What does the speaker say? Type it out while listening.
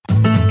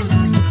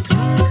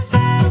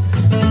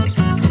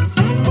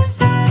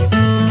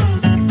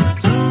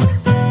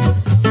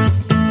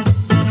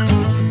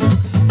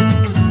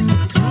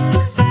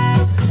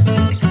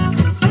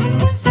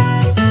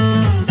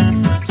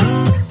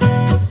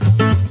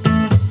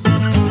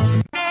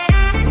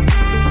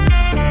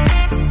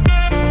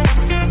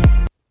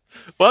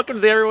Welcome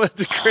to the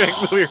Everyone's a Critic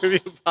Movie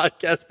Review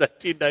Podcast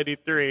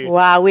 1993.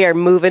 Wow, we are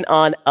moving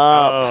on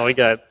up. Oh, we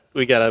got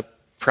to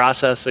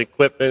process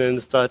equipment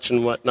and such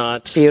and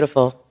whatnot. It's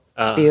beautiful.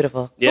 It's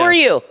beautiful. Yeah. Who are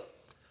you?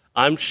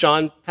 I'm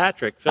Sean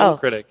Patrick, film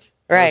critic.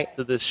 Right. Host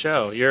to this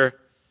show. You're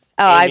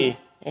Amy.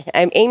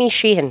 I'm Amy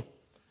Sheehan.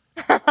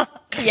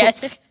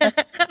 Yes.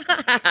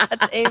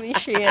 That's Amy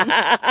Sheehan.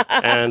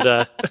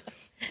 And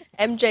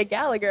MJ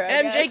Gallagher,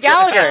 I guess. MJ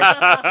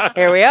Gallagher.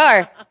 Here we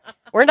are.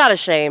 We're not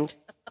ashamed.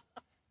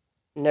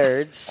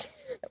 Nerds.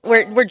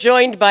 We're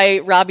joined by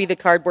Robbie the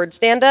cardboard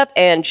stand-up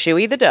and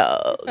Chewy the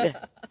dog.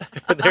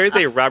 there is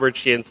a Robert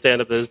Sheehan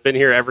stand-up that has been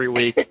here every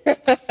week.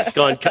 It's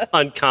gone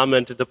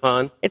uncommented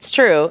upon. It's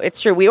true.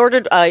 It's true. We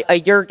ordered a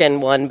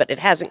Jurgen one, but it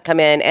hasn't come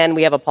in, and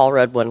we have a Paul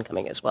Rudd one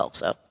coming as well.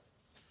 So,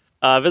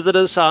 visit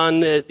us on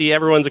the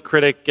Everyone's a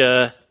Critic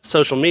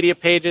social media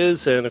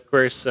pages, and of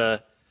course,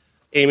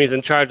 Amy's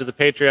in charge of the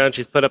Patreon.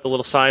 She's put up a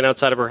little sign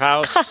outside of her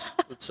house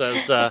that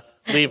says,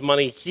 leave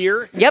money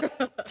here.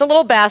 Yep. It's a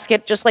little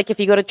basket, just like if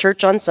you go to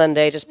church on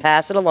Sunday, just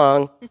pass it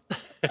along.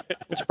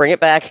 Just bring it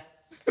back.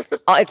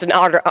 It's an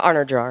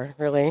honor jar,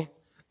 really.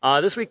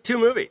 This week, two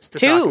movies to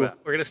talk about.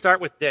 We're going to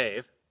start with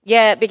Dave.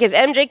 Yeah, because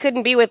MJ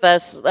couldn't be with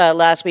us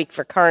last week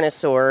for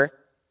Carnosaur.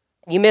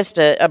 You missed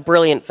a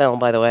brilliant film,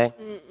 by the way.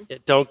 Yeah,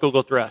 don't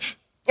Google Thrush.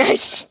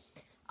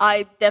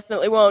 I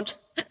definitely won't.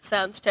 It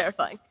sounds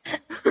terrifying.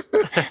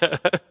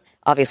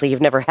 Obviously, you've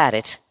never had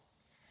it.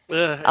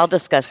 I'll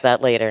discuss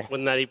that later.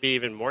 Wouldn't that be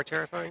even more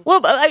terrifying?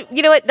 Well,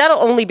 you know what?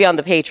 That'll only be on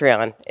the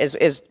Patreon,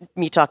 is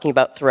me talking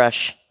about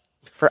Thrush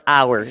for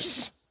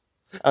hours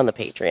on the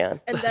Patreon.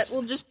 And that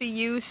will just be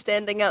you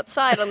standing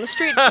outside on the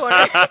street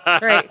corner.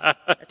 Right.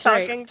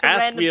 Talking to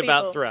Ask random me people.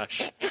 about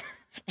Thrush.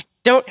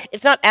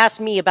 It's not ask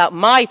me about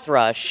my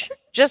thrush,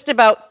 just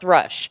about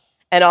Thrush.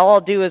 And all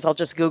I'll do is I'll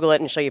just Google it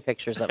and show you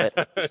pictures of it.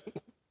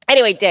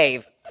 Anyway,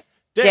 Dave.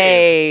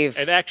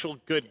 An actual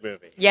good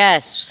movie.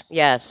 Yes.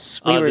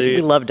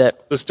 We loved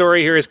it. The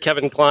story here is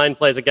Kevin Kline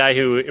plays a guy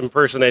who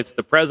impersonates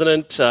the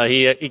president.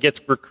 He gets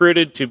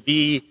recruited to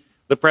be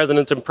the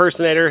president's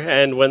impersonator,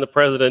 and when the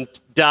president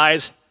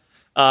dies,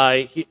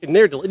 he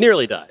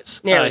nearly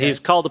dies. He's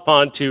called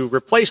upon to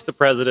replace the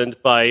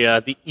president by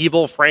the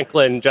evil Frank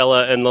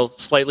Langella and the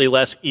slightly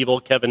less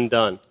evil Kevin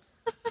Dunn.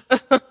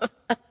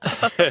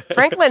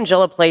 Frank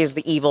Langella plays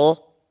the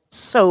evil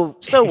so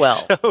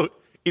well.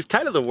 He's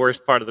kind of the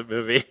worst part of the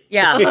movie.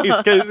 Yeah.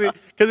 Because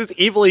it's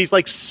evil, he's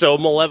like so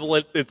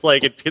malevolent, it's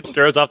like it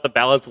throws off the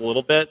balance a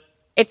little bit.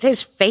 It's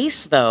his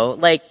face, though.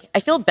 Like, I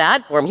feel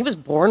bad for him. He was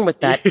born with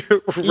that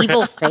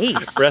evil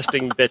face.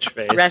 Resting bitch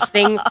face.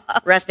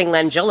 Resting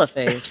Langella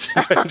face.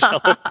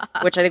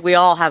 Which I think we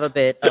all have a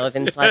bit of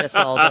inside us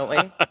all, don't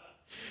we?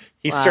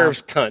 He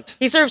serves cunt.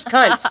 He serves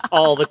cunt.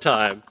 All the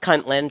time.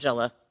 Cunt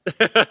Langella.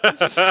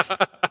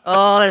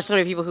 Oh, there's so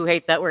many people who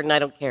hate that word, and I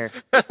don't care.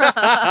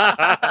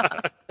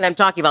 And I'm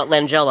talking about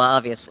Langella,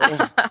 obviously.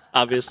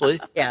 Obviously.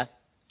 Yeah.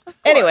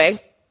 Anyway.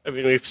 I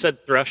mean, we've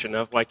said thrush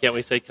enough. Why can't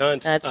we say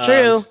cunt? That's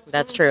true.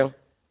 That's true.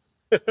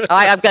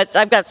 I've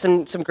got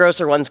some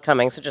grosser ones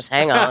coming, so just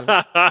hang on.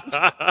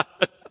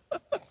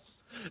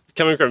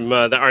 Coming from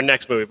our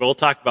next movie, but we'll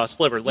talk about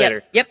Sliver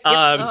later. Yep.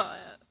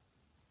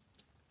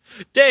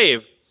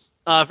 Dave,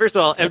 first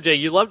of all, MJ,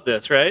 you loved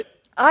this, right?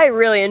 I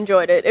really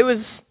enjoyed it. It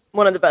was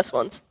one of the best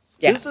ones.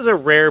 Yeah. This is a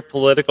rare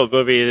political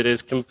movie that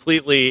is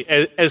completely,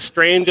 as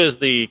strange as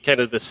the kind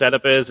of the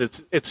setup is,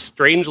 it's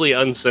strangely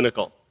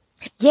uncynical.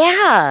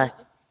 Yeah.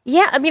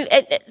 I mean,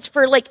 it's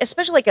for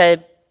especially a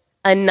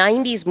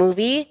 90s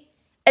movie.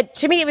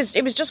 To me,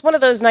 it was just one of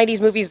those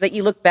 90s movies that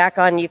you look back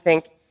on and you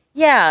think,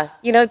 yeah,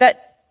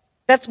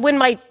 that's when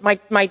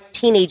my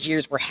teenage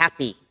years were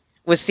happy,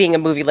 was seeing a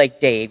movie like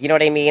Dave. You know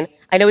what I mean?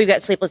 I know we've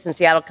got Sleepless in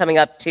Seattle coming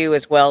up too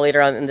as well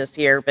later on in this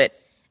year, but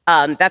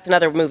that's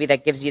another movie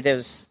that gives you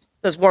those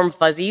warm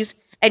fuzzies.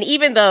 And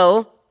even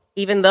though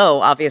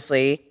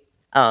obviously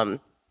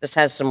this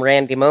has some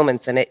randy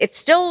moments in it,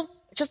 it's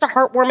just a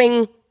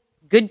heartwarming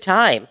good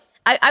time.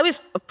 I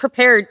was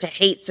prepared to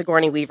hate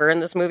Sigourney Weaver in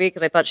this movie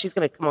because I thought she's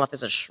going to come off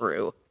as a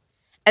shrew.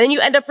 And then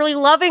you end up really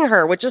loving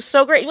her, which is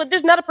so great.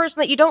 There's not a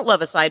person that you don't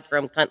love aside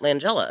from Cunt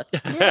Langella.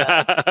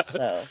 Yeah.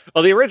 So.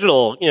 Well, the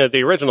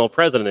original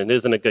president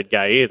isn't a good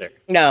guy either.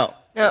 No.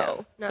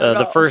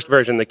 The first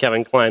version that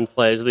Kevin Kline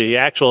plays, the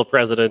actual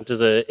president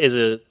is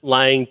a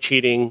lying,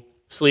 cheating,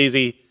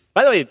 sleazy.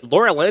 By the way,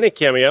 Laura Linney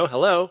cameo.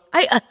 Hello.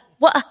 I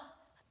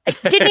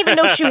didn't even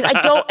know she was.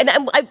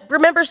 I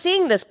remember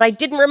seeing this, but I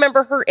didn't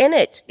remember her in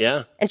it.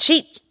 Yeah. And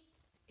she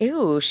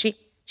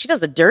does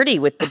the dirty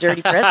with the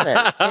dirty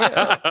president too.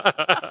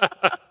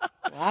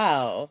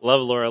 Wow.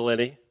 Love Laura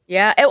Linney.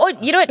 Yeah.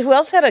 And, you know what? Who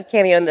else had a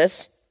cameo in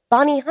this?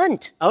 Bonnie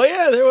Hunt. Oh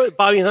yeah, there was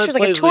Bonnie Hunt. She was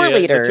like a tour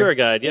leader, the tour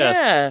guide. Yes.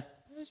 Yeah.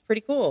 That was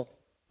pretty cool.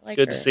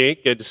 Good to see.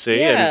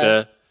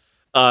 Yeah.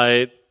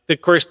 And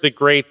of course, the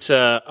great.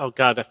 Oh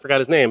God, I forgot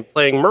his name.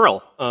 Playing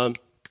Merle. Charles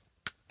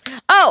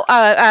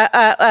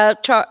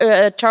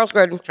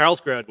Grodin.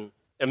 Charles Grodin,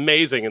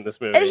 amazing in this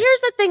movie. And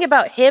here's the thing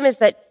about him is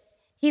that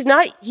he's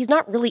not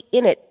really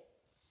in it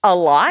a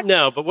lot.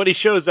 No, but when he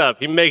shows up,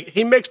 he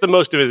makes the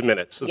most of his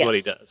minutes. Is what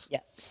he does.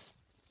 Yes,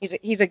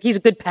 he's a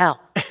good pal.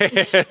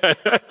 He's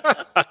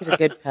a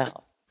good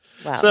pal.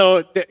 Wow.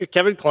 So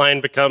Kevin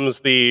Kline becomes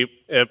the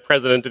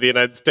president of the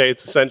United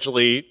States,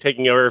 essentially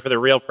taking over for the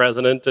real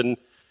president, and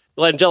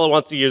Langella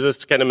wants to use this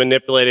to kind of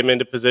manipulate him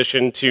into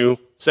position to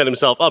set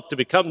himself up to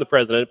become the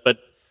president. But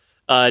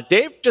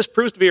Dave just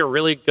proves to be a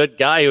really good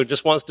guy who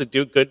just wants to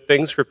do good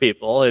things for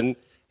people, and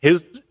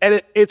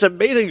it's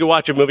amazing to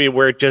watch a movie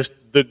where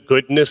just the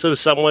goodness of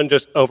someone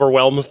just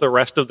overwhelms the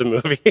rest of the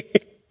movie.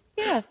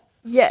 Yeah.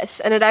 Yes,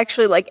 and it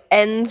actually like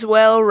ends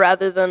well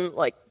rather than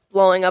like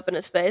blowing up in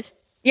his face.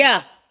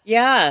 Yeah.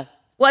 Yeah.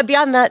 Well,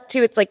 beyond that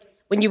too, it's like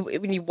when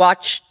you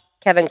watch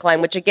Kevin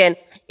Kline, which again,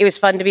 it was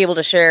fun to be able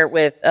to share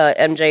with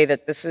MJ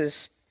that this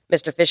is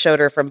Mr. Fish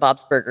Odor from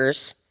Bob's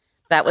Burgers.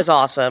 That was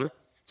awesome.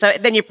 So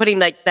then you're putting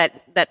like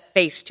that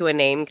face to a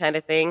name kind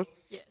of thing.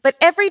 Yes. But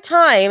every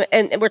time,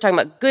 and we're talking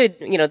about good,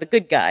 the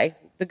good guy,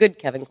 the good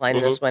Kevin Kline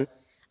in this one.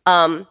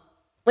 When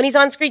he's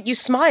on screen, you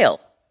smile.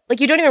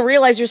 Like you don't even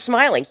realize you're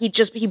smiling.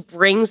 He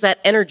brings that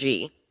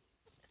energy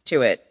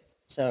to it.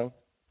 So.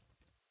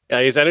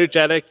 Yeah, he's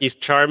energetic. He's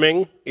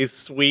charming. He's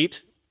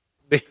sweet.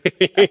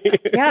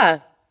 Yeah.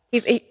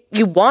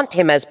 You want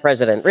him as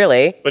president,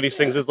 really. But he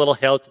sings his little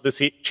Hail to the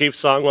Chief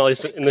song while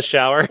he's in the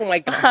shower. Oh, my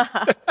God.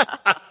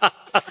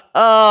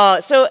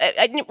 So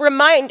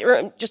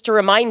just to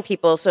remind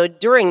people, so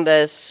during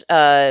this,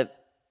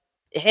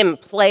 him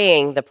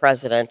playing the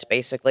president,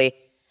 basically,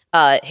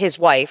 his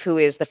wife, who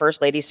is the First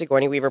Lady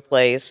Sigourney Weaver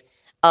plays,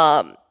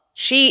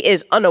 she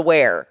is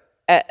unaware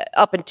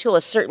up until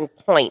a certain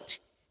point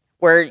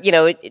where,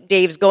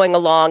 Dave's going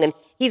along and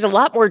he's a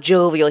lot more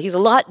jovial. He's a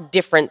lot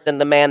different than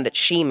the man that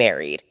she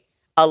married.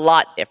 A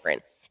lot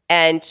different.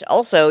 And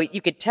also, you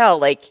could tell,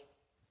 like,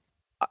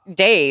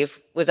 Dave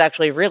was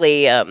actually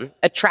really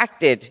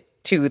attracted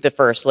to the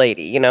First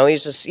Lady.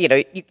 He's just, you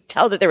could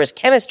tell that there was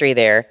chemistry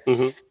there.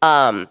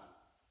 Mm-hmm.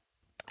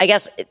 I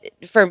guess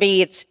for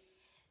me,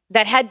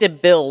 that had to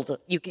build.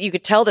 You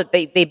could tell that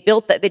they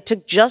built that. They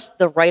took just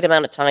the right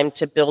amount of time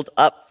to build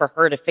up for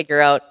her to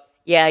figure out,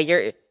 yeah,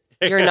 you're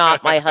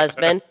not my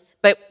husband.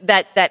 But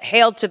that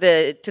hail to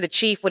the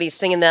chief when he's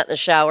singing that in the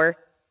shower.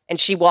 And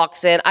she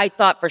walks in. I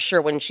thought for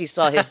sure when she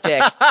saw his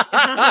dick,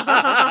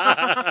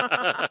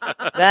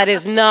 that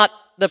is not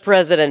the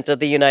president of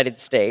the United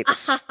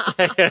States.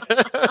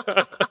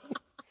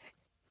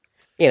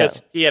 He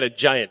had a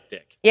giant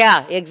dick.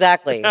 Yeah,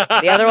 exactly.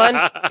 The other one,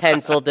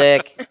 pencil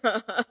dick.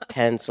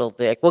 Pencil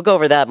dick. We'll go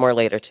over that more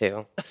later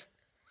too.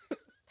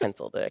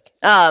 Pencil dick.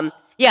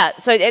 Yeah.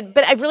 So,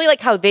 but I really like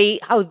how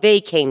they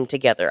came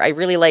together. I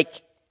really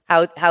like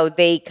how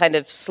they kind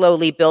of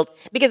slowly built,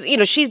 because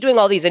she's doing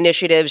all these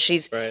initiatives.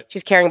 She's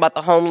caring about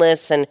the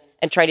homeless and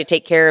trying to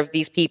take care of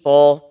these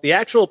people. The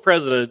actual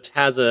president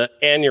has an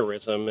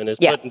aneurysm and is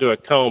put into a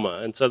coma,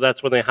 and so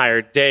that's when they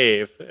hire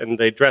Dave and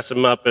they dress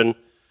him up and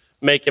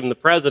make him the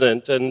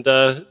president. And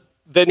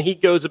then he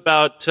goes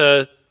about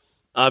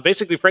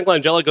basically Frank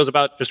Langella goes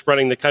about just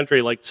running the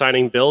country, like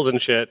signing bills and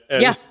shit.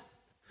 And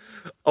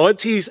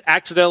once he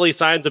accidentally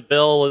signs a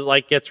bill,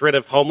 like gets rid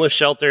of homeless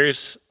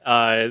shelters.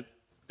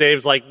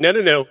 Dave's like,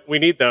 no, we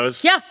need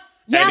those. Yeah.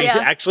 And he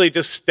actually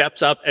just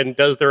steps up and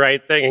does the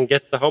right thing and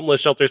gets the homeless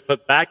shelters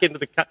put back into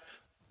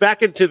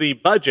the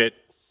budget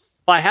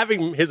by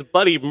having his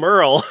buddy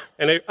Merle,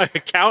 an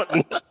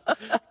accountant,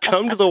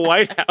 come to the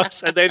White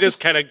House, and they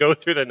just kind of go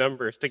through the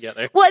numbers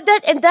together. Well,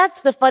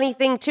 that's the funny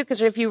thing too,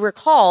 because if you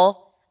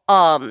recall,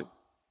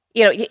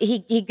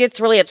 he gets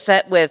really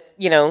upset with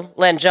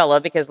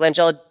Langella because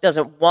Langella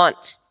doesn't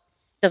want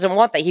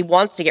that. He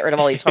wants to get rid of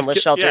all these homeless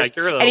shelters.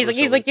 Get rid of and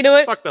he's like, you know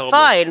what? Fuck the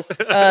fine.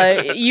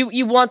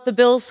 You want the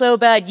bill so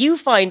bad, you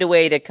find a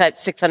way to cut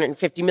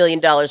 $650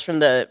 million from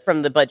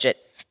the budget.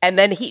 And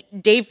then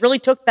Dave really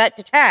took that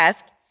to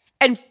task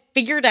and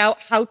figured out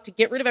how to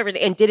get rid of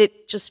everything and did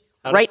it just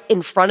right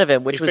in front of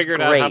him, which was great. He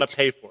figured out how to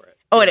pay for it.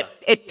 Oh, and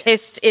it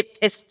pissed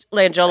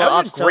Langella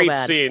off so bad. That was a great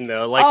scene,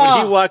 though.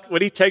 Like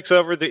when he takes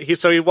over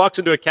he walks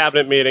into a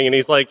cabinet meeting and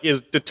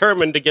is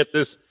determined to get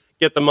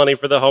the money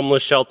for the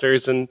homeless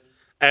shelters and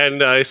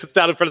he sits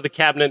down in front of the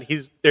cabinet.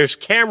 There's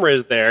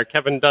cameras there.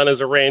 Kevin Dunn has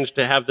arranged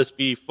to have this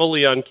be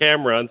fully on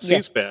camera on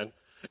C-SPAN.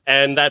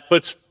 And that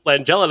puts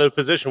Langella in a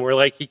position where,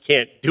 like, he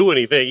can't do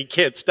anything. He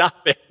can't stop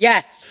it.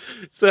 Yes.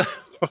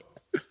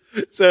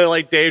 So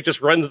like, Dave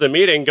just runs the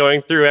meeting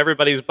going through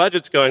everybody's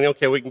budgets going,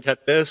 okay, we can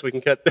cut this, we can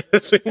cut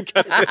this, we can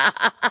cut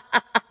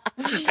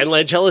this. And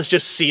Langella's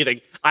just seething.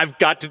 I've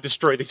got to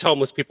destroy these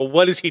homeless people.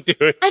 What is he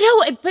doing? I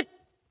know, but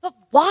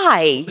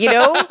why?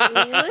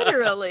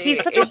 Literally.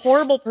 He's such a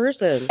horrible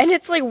person. And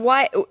it's like,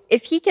 why?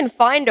 If he can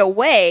find a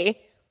way,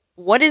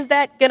 what is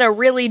that going to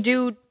really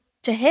do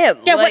to him?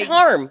 Yeah, what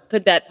harm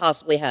could that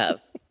possibly have?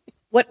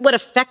 What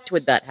effect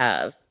would that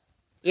have?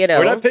 We're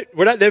not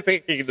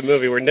nitpicking the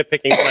movie. We're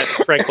nitpicking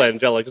Frank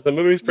Langella because the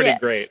movie's pretty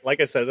great.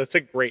 Like I said, that's a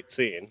great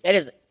scene. It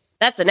is.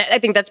 I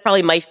think that's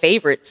probably my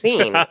favorite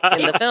scene in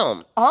the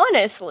film.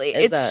 Honestly,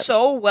 it's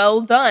so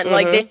well done. Mm-hmm.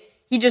 Like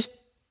he just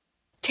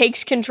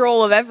takes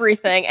control of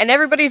everything, and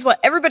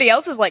everybody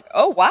else is like,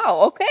 oh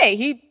wow,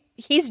 okay,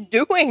 he's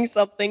doing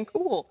something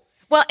cool.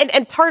 Well,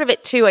 and part of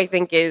it too, I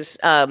think, is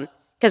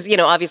because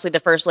obviously the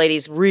first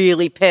lady's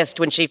really pissed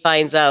when she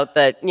finds out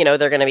that they're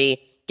going to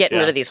be getting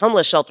rid of these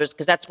homeless shelters,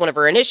 because that's one of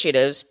her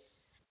initiatives,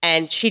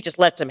 and she just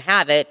lets him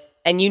have it.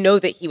 And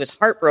that he was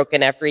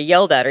heartbroken after he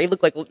yelled at her. He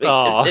looked like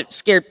a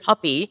scared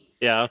puppy.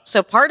 Yeah.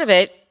 So part of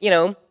it,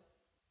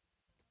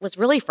 was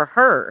really for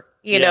her,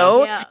 you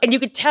know? Yeah. And you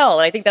could tell.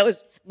 I think that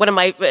was one of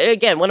my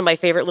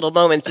favorite little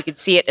moments. You could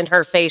see it in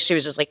her face. She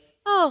was just like,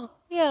 oh,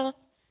 yeah.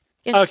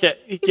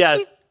 Okay. Yeah.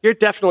 Cute. You're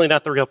definitely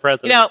not the real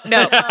president. No.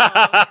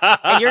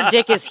 And your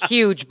dick is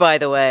huge, by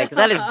the way, because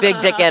that is big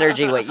dick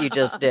energy, what you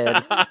just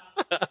did.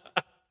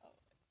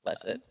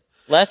 Bless it.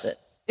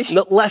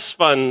 Less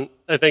fun,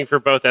 I think, for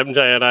both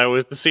MJ and I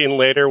was the scene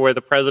later where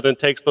the president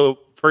takes the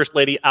first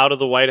lady out of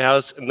the White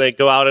House, and they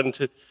go out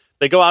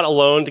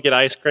alone to get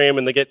ice cream,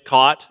 and they get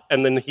caught,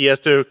 and then he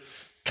has to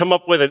come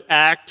up with an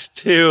act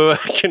to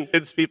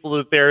convince people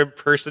that they're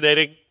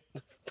impersonating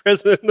the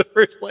president and the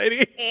first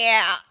lady.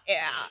 Yeah,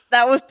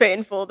 that was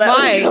painful. That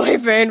was really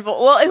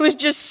painful. Well, it was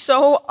just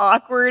so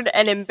awkward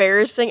and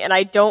embarrassing, and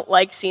I don't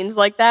like scenes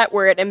like that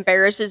where it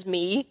embarrasses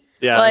me.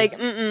 Yeah. Like,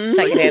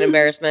 secondhand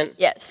embarrassment.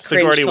 Yes.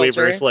 Sigourney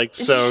Weaver is like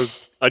so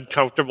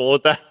uncomfortable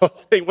with that whole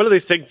thing. What do they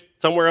sing?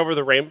 Somewhere Over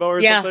the Rainbow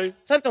or something? Yeah,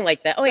 something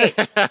like that. Oh, wait.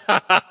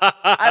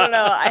 I don't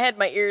know. I had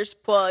my ears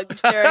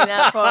plugged during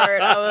that part.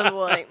 I was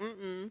like,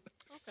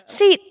 Okay.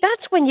 See,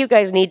 that's when you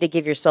guys need to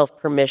give yourself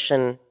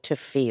permission to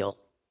feel.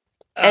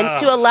 And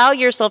to allow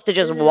yourself to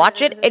just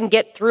watch it and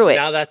get through it.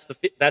 Now that's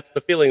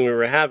the feeling we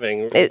were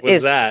having.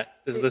 Is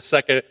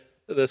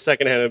the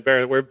secondhand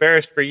embarrassment. We're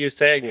embarrassed for you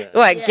saying that.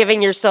 What,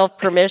 giving yourself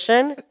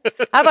permission?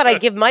 How about I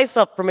give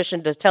myself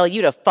permission to tell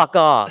you to fuck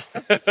off?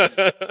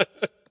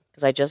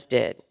 Because I just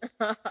did.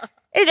 I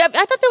thought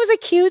that was a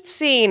cute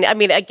scene. I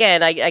mean,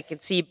 again, I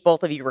could see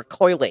both of you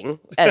recoiling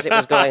as it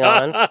was going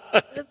on.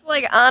 It's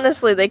like,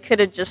 honestly, they could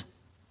have just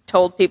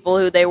told people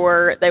who they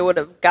were. They would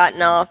have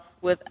gotten off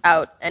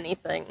without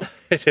anything.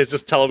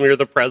 Just tell them you're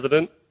the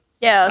president?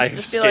 Yeah. I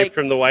escaped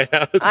from the White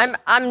House.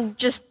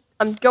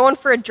 I'm going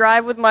for a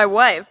drive with my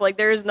wife. Like,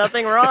 there's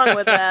nothing wrong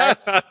with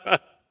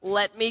that.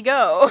 Let me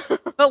go.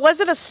 But was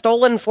it a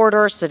stolen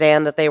four-door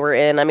sedan that they were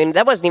in? I mean,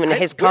 that wasn't even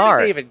his car. Where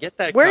did they even get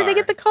that car? Where did they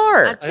get the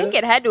car? I think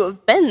it had to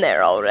have been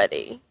there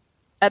already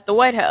at the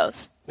White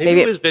House.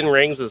 Maybe it was Ving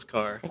Rhames'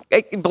 car.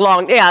 It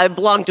belonged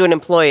to an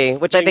employee,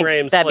 which I think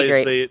Rhames that'd be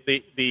great.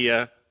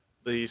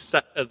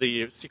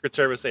 The Secret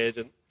Service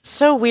agent.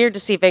 So weird to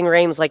see Ving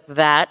Rhames like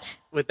that.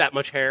 With that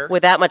much hair.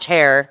 But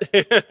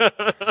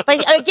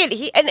again,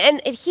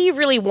 he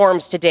really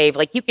warms to Dave.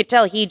 Like, you could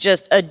tell he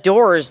just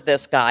adores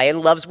this guy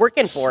and loves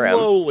working for him.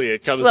 Slowly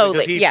it comes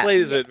because he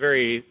plays it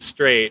very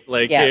straight.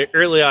 Like,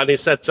 early on he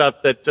sets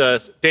up that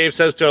Dave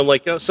says to him,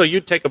 like, oh, so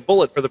you'd take a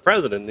bullet for the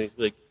president. And he's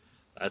like,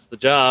 that's the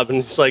job. And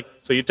he's like,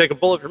 so you'd take a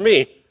bullet for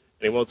me. And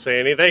he won't say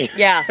anything.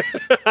 Yeah.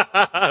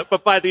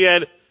 But by the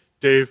end,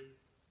 Dave,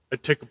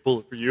 I'd take a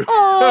bullet for you.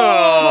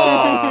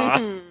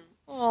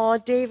 Oh,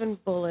 Dave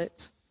and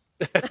bullets.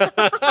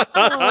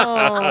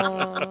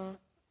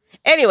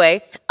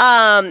 Anyway,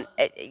 yeah.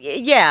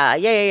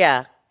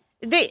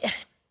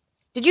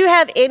 Did you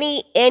have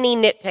any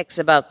nitpicks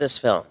about this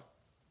film?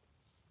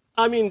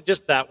 I mean,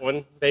 just that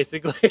one,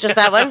 basically. Just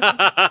that one?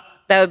 That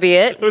would be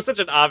it? It was such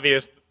an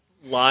obvious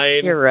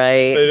line. You're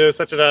right. It was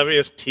such an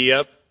obvious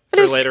tee-up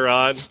for later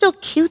on. It's still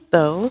cute,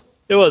 though.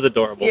 It was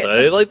adorable,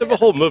 though. Like, the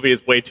whole movie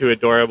is way too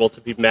adorable to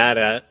be mad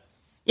at.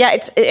 Yeah,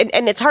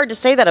 it's hard to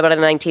say that about a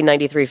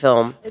 1993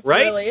 film. It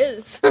really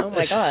is. Oh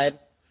my God.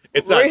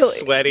 It's not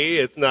sweaty.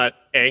 It's not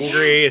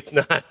angry. It's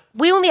not.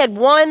 We only had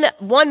one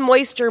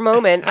moisture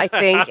moment, I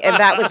think, and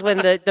that was when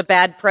the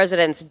bad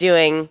president's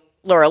doing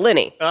Laura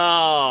Linney.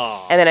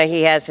 Oh. And then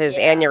he has his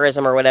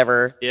aneurysm or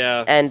whatever.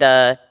 Yeah.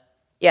 And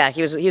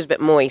he was a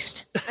bit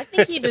moist. I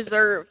think he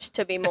deserved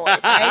to be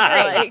moist.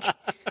 I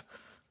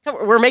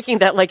agree. We're making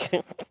that like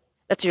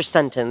that's your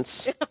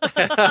sentence.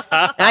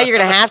 Now you're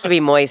gonna have to be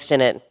moist in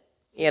it.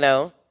 You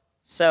know,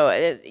 so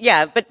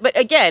but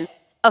again,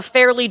 a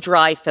fairly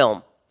dry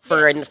film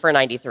for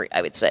 93,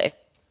 I would say.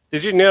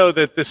 Did you know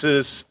that this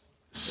is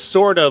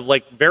sort of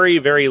like very,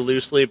 very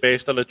loosely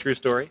based on a true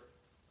story?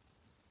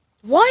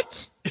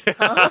 What?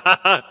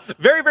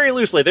 Very, very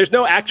loosely. There's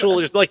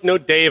like no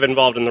Dave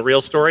involved in the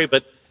real story,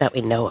 but that we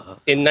know of.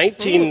 In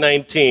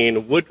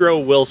 1919, Woodrow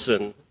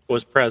Wilson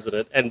was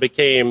president and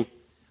became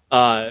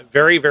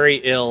very, very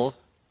ill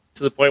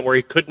to the point where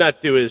he could not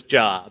do his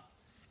job,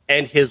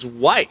 and his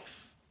wife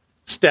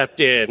stepped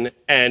in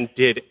and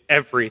did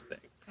everything.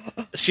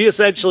 She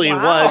essentially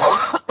was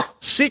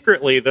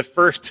secretly the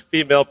first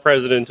female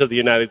president of the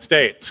United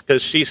States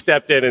because she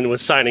stepped in and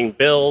was signing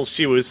bills.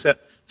 She was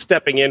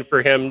stepping in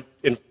for him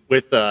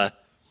with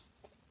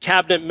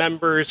cabinet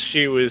members.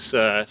 She was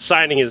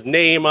signing his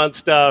name on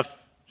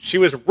stuff. She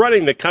was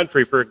running the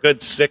country for a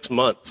good 6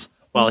 months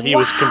while he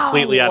was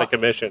completely out of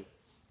commission.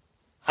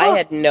 I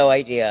had no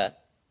idea.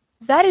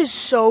 That is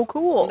so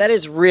cool. That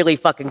is really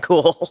fucking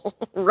cool.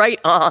 Right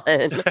on.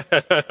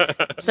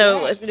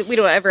 So we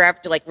don't ever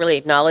have to like really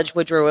acknowledge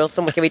Woodrow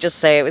Wilson. Can we just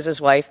say it was his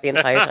wife the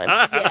entire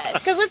time?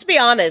 Yes. Because let's be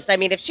honest. I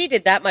mean, if she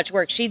did that much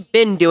work, she'd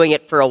been doing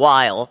it for a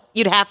while.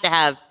 You'd have to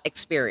have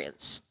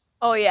experience.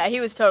 Oh, yeah, he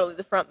was totally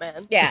the front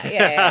man.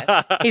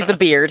 Yeah. He's the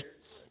beard.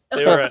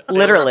 They were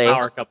Literally. a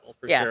power couple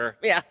for sure.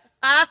 Yeah.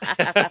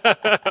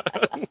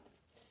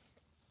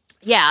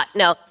 Yeah,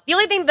 no. The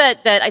only thing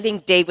that I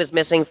think Dave was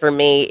missing for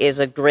me is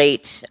a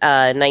great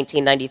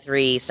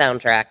 1993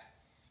 soundtrack.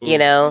 You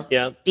know?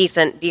 Yeah.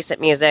 Decent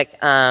music.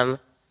 Because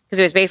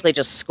it was basically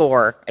just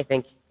score, I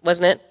think,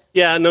 wasn't it?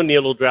 Yeah, no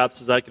needle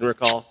drops as I can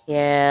recall.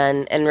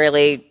 Yeah, and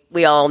really,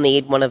 we all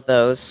need one of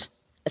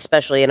those,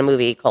 especially in a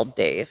movie called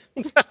Dave.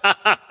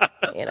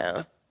 You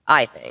know,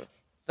 I think.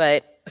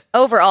 But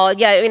overall,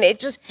 yeah, I mean, it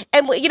just,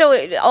 and you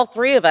know, all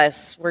three of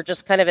us were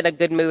just kind of in a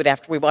good mood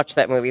after we watched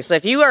that movie. So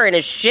if you are in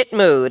a shit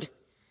mood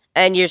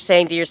and you're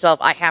saying to yourself,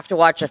 I have to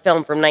watch a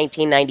film from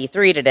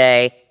 1993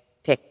 today,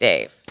 pick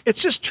Dave.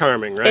 It's just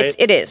charming, right?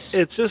 It is.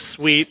 It's just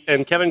sweet,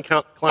 and Kevin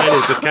Kline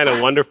is just kind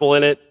of wonderful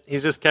in it.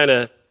 He's just kind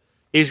of,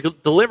 he's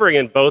delivering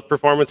in both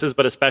performances,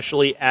 but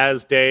especially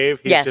as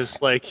Dave. He's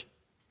just like,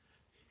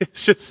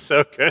 it's just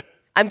so good.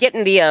 I'm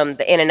getting the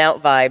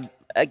In-N-Out vibe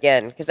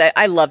again, because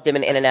I loved him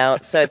in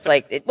In-N-Out. So it's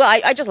like,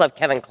 I just love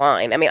Kevin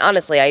Kline. I mean,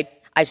 honestly,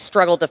 I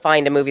struggled to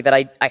find a movie that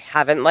I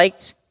haven't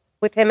liked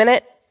with him in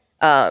it.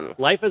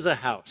 Life as a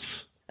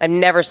House. I've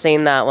never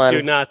seen that one.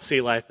 Do not see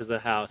Life as a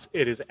House.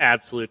 It is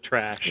absolute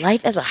trash.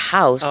 Life as a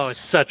House? Oh, it's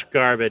such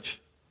garbage.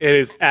 It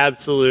is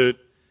absolute,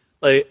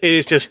 like, it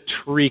is just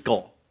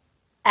treacle.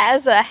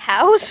 As a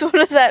house? What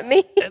does that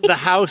mean? The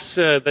house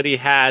that he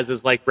has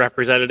is like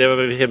representative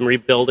of him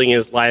rebuilding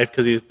his life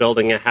because he's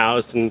building a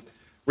house and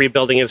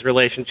rebuilding his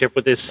relationship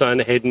with his son,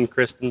 Hayden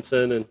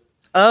Christensen. And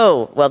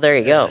oh, well, there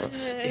you go.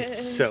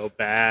 It's so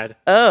bad.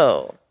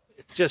 Oh.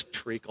 It's just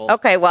treacle.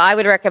 Okay, well, I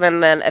would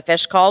recommend then A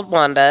Fish Called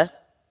Wanda.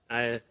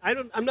 I'm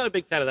not a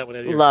big fan of that one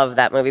either. Love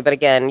that movie, but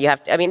again, you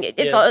have to, I mean,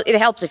 it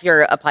helps if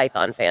you're a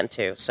Python fan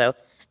too. So,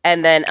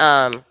 and then,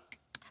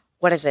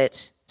 what is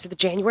it? Is it The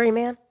January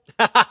Man?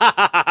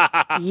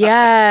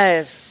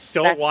 Yes.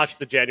 Don't watch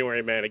The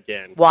January Man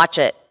again. Watch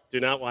it.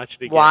 Do not watch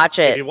it again. Watch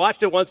it. If you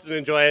watched it once and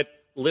enjoy it,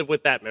 live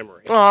with that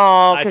memory.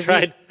 Oh, I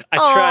tried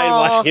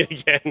watching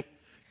it again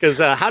because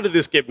How Did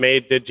This Get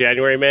Made did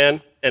January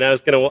Man, and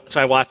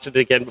so I watched it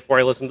again before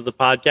I listened to the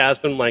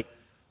podcast, and I'm like,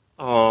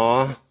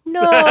 aw.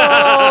 No.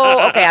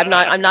 Okay, I'm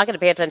not going to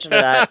pay attention to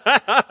that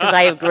because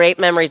I have great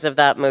memories of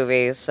that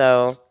movie.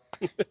 So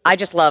I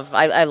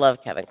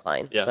love Kevin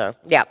Kline. Yeah. So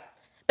yeah,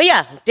 but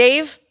yeah,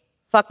 Dave,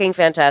 fucking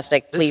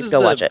fantastic. Please go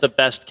watch it. The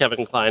best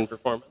Kevin Kline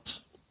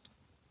performance.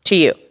 To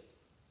you.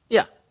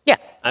 Yeah. Yeah.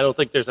 I don't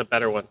think there's a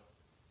better one.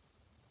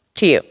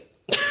 To you.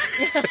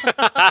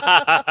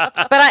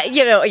 But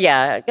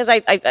because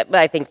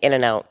I think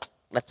In-N-Out.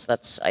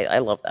 I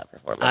love that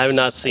performance. I have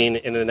not seen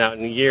In-N-Out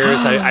in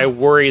years. I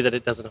worry that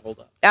it doesn't hold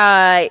up.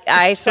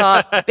 I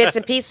saw bits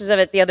and pieces of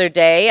it the other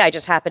day. I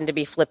just happened to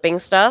be flipping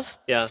stuff.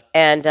 Yeah.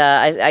 And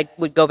I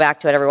would go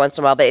back to it every once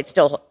in a while, but it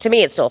still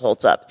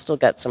holds up. It's still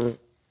got some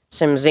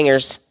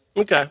zingers.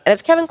 Okay. And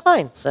it's Kevin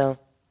Kline, so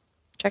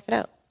check it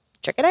out.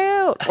 Check it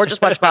out. Or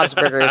just watch Bob's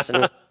Burgers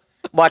and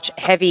watch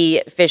heavy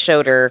fish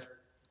odor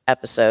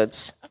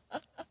episodes.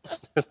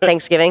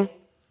 Thanksgiving.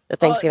 The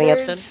Thanksgiving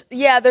episode?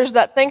 Yeah, there's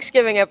that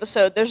Thanksgiving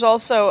episode. There's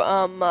also,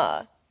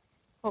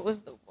 what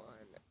was the one?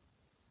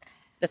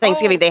 The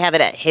Thanksgiving, they have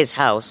it at his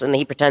house, and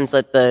he pretends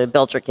that the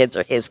Belcher kids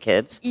are his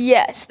kids.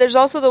 Yes, there's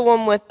also the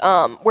one with,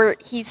 where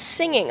he's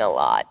singing a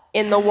lot,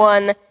 in the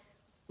one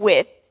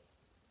with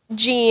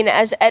Gene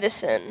as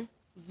Edison.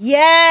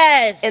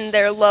 Yes! In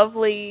their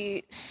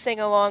lovely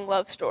sing-along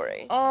love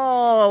story.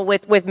 Oh,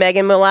 with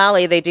Megan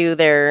Mullally, they do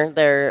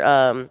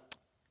their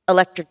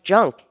Electric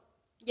Junk.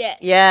 Yes.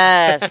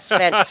 Yes,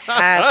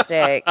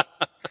 fantastic.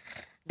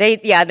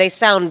 They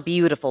sound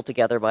beautiful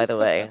together, by the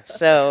way.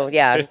 So,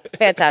 yeah,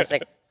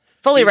 fantastic.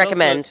 Fully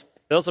recommend.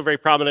 They're also very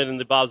prominent in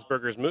the Bob's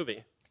Burgers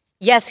movie.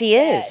 Yes, he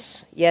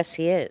is. Yes,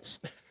 he is.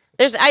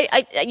 There's,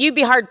 you'd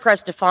be hard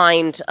pressed to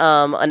find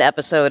an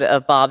episode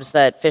of Bob's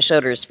that Fish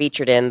Odor is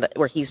featured in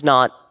where he's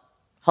not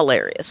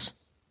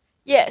hilarious.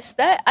 Yes,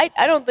 I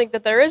don't think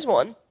that there is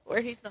one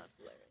where he's not hilarious.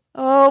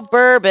 Oh,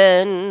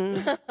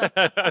 bourbon.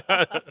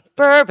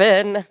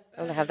 Bourbon.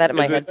 I don't have that in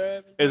my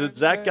head. Is it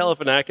Zach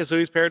Galifianakis who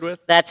he's paired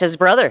with? That's his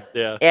brother.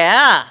 Yeah.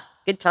 Yeah.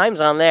 Good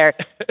times on there.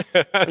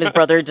 And his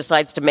brother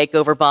decides to make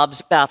over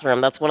Bob's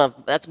bathroom. That's one of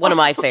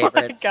my favorites.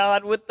 Oh my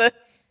God, with the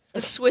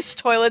Swiss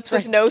toilets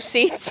with no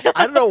seats.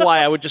 I don't know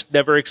why I would just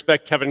never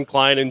expect Kevin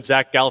Kline and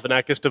Zach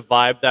Galifianakis to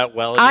vibe that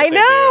well. I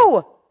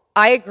know.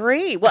 I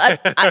agree. Well,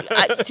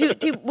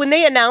 when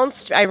they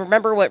announced, I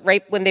remember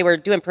right when they were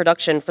doing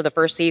production for the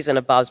first season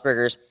of Bob's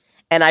Burgers,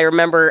 and I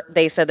remember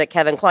they said that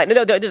Kevin Kline.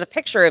 No, there's a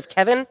picture of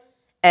Kevin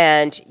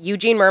and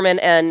Eugene Merman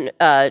and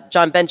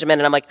John Benjamin,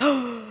 and I'm like,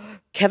 oh,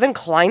 Kevin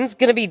Kline's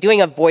going to be doing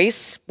a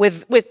voice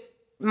with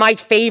my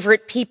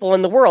favorite people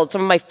in the world,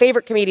 some of my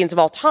favorite comedians of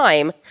all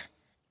time.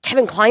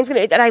 Kevin Kline's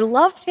going to, and I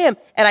loved him.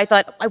 And I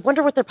thought, I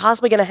wonder what they're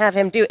possibly going to have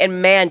him do.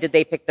 And man, did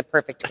they pick the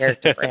perfect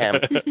character for him.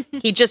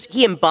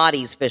 He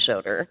embodies fish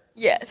odor.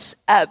 Yes,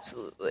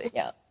 absolutely.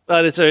 Yeah.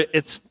 But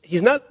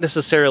he's not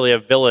necessarily a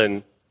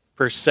villain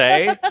per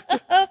se,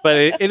 but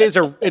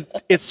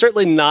it's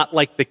certainly not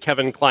like the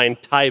Kevin Kline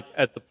type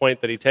at the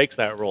point that he takes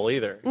that role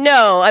either.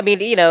 No, I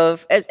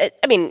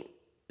mean,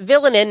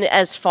 villain in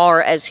as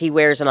far as he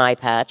wears an eye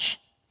patch.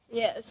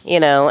 Yes.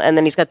 And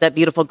then he's got that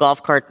beautiful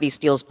golf cart that he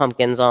steals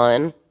pumpkins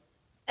on.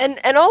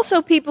 And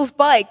also people's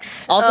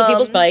bikes. Also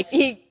people's bikes.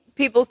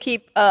 People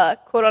keep,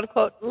 quote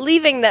unquote,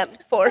 leaving them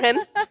for him.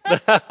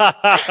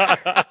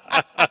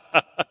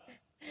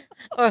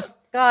 Oh,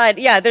 God.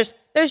 Yeah, there's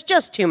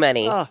just too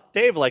many. Oh,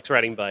 Dave likes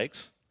riding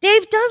bikes.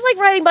 Dave does like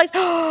riding bikes.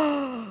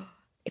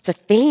 It's a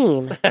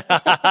theme.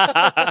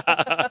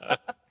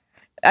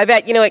 I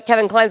bet,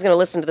 Kevin Kline's going to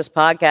listen to this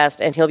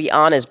podcast and he'll be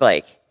on his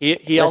bike.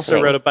 He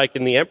also rode a bike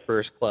in the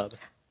Emperor's Club.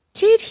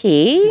 Did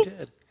he? He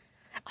did.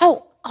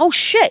 Oh,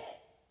 shit.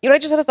 You know what I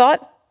just had a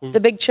thought? The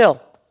Big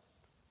Chill.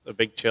 The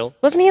Big Chill?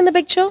 Wasn't he in The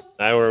Big Chill?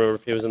 I don't remember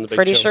if he was in The Big Chill.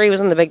 Pretty sure he was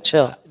in The Big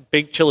Chill.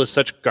 Big Chill is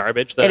such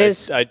garbage that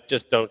I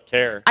just don't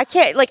care. I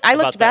can't, I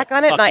looked back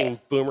on it and I...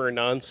 boomer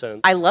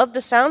nonsense. I loved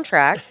the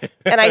soundtrack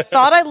and I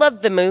thought I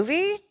loved the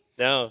movie.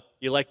 No,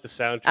 you like the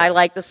soundtrack. I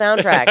like the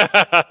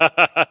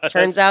soundtrack.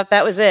 Turns out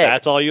that was it.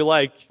 That's all you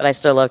like. But I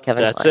still love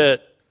Kevin Kline. That's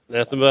it.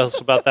 Nothing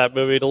else about that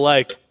movie to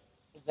like.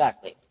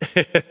 Exactly.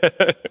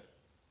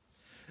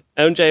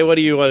 MJ, what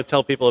do you want to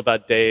tell people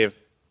about Dave?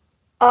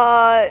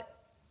 I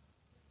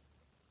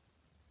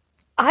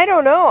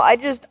don't know.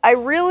 I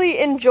really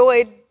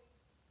enjoyed.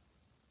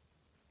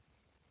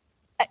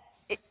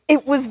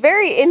 It was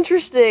very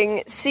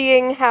interesting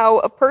seeing how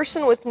a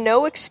person with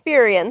no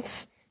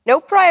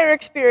prior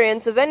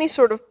experience of any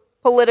sort of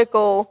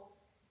political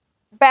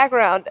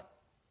background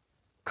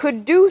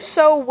could do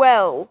so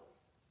well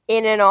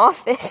in an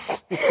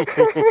office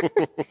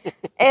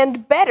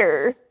and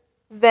better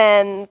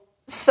than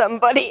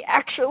somebody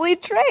actually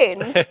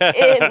trained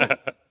in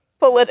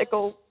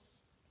political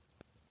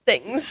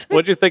things.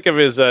 What'd you think of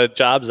his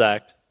Jobs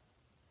Act?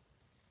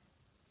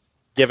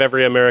 Give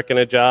every American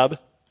a job?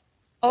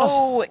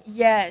 Oh,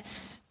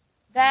 yes.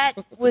 That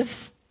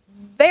was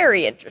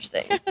very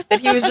interesting.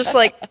 That he was just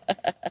like...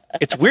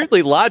 It's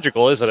weirdly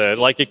logical, isn't it?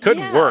 Like, it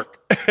couldn't work.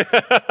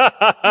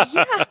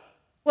 Yeah.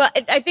 Well,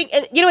 I think,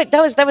 that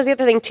was the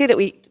other thing, too, that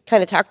we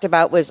kind of talked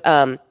about was,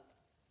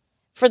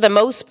 for the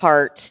most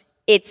part,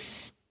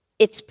 it's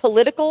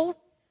political,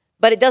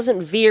 but it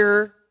doesn't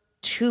veer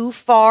too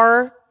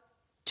far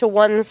to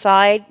one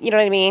side. You know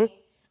what I mean?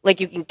 Like,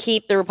 you can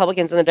keep the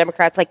Republicans and the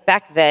Democrats. Like,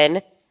 back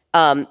then,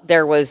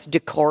 there was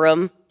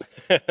decorum.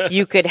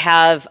 You could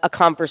have a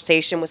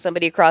conversation with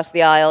somebody across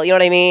the aisle. You know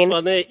what I mean?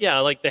 Well, they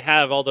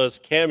have all those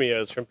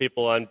cameos from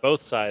people on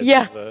both sides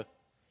of the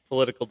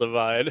political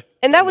divide.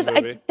 And that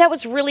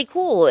was really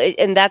cool.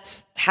 And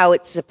that's how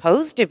it's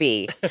supposed to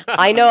be.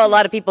 I know a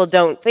lot of people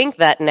don't think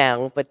that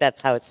now, but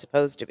that's how it's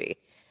supposed to be.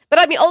 But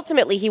I mean,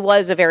 ultimately, he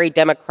was a very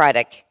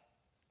democratic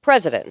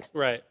president.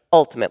 Right.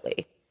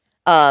 Ultimately.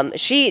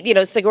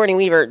 Sigourney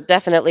Weaver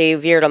definitely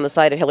veered on the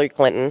side of Hillary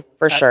Clinton,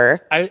 for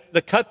sure.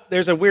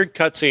 There's a weird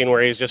cut scene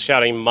where he's just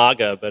shouting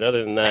MAGA, but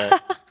other than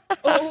that...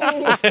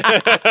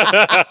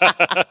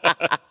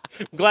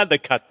 I'm glad they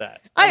cut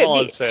that.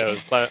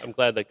 I'm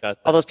glad they cut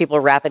that. All those people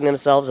wrapping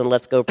themselves in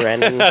Let's Go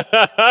Brandon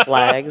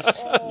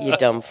flags. You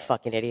dumb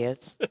fucking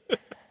idiots.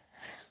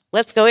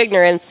 Let's go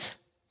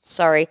ignorance.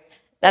 Sorry.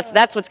 That's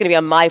what's going to be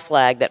on my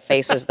flag that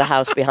faces the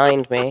house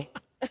behind me.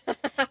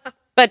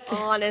 But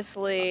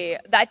honestly,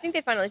 I think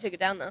they finally took it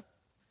down, though.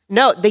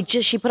 No,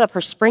 she put up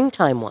her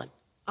springtime one.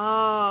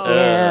 Oh,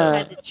 yeah.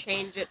 Had to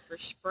change it for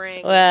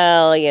spring.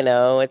 Well,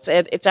 it's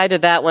either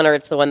that one or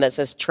it's the one that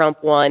says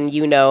Trump won,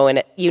 you know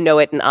it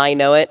and I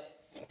know it.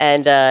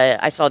 And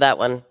I saw that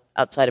one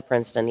outside of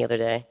Princeton the other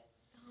day.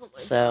 Oh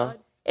my God.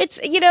 It's,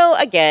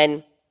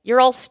 again, you're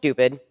all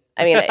stupid.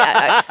 I mean,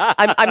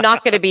 I'm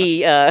not going to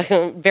be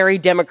very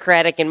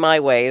democratic in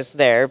my ways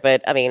there,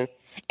 but I mean,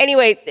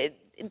 anyway,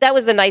 that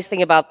was the nice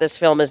thing about this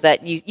film is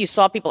that you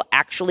saw people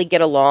actually get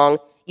along.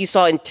 You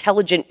saw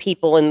intelligent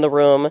people in the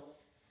room,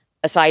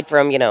 aside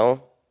from, cunty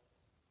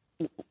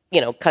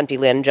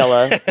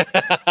Langella,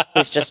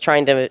 who's just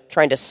trying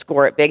to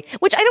score it big.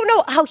 Which I don't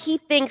know how he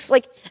thinks.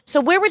 Like, so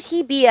where would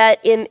he be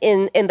at in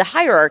the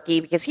hierarchy?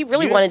 Because he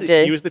really wanted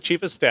to. He was the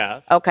chief of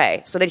staff.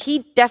 Okay, so that he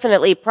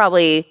definitely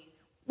probably.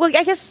 Well,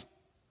 I guess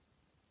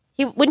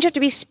he wouldn't you have to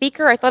be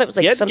speaker. I thought it was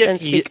like something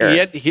speaker.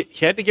 He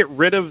had to get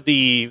rid of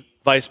the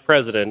vice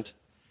president.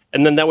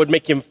 And then that would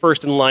make him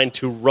first in line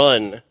to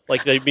run.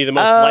 Like, they'd be the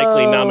most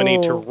likely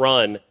nominee to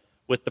run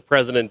with the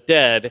president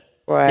dead.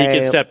 Right. He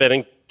could step in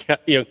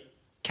and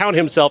count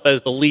himself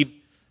as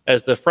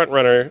the front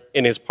runner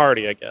in his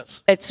party, I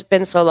guess. It's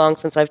been so long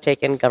since I've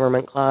taken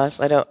government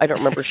class. I don't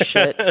remember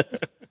shit.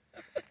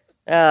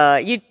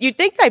 You'd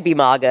think I'd be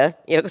MAGA,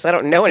 because I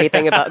don't know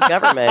anything about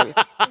government.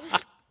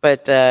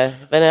 But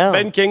no.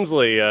 Ben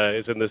Kingsley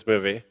is in this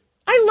movie.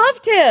 I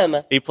loved him.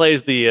 He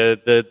plays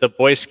the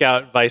Boy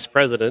Scout vice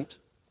president.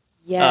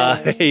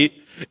 Yes.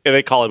 And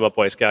they call him a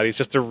Boy Scout. He's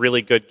just a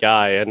really good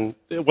guy. And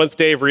once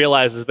Dave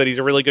realizes that he's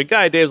a really good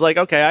guy, Dave's like,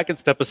 okay, I can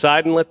step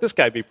aside and let this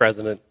guy be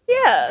president.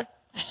 Yeah.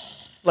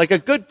 Like a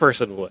good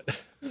person would.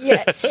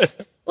 Yes.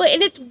 Well,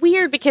 and it's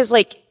weird because,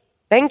 like,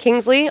 Ben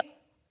Kingsley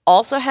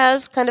also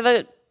has kind of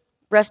a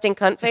resting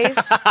cunt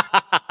face.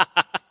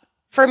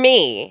 For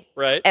me,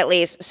 right? At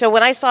least. So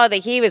when I saw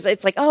that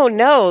it's like, oh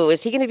no,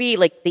 is he going to be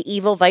like the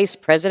evil vice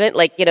president?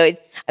 Like,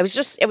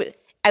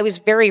 I was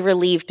very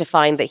relieved to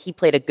find that he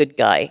played a good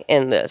guy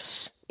in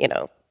this.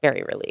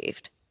 Very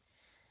relieved.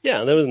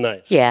 Yeah, that was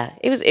nice. Yeah,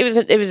 it was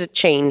a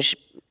change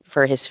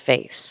for his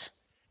face.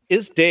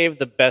 Is Dave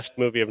the best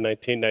movie of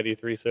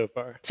 1993 so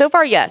far? So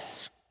far,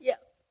 yes. Yeah.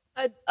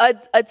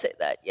 I'd say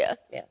that. Yeah.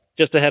 Yeah.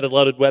 Just ahead of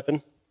Loaded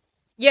Weapon.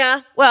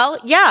 Yeah. Well,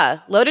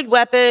 yeah. Loaded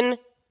Weapon.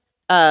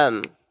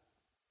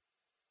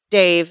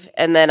 Dave,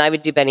 and then I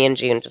would do Benny and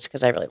June just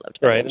because I really loved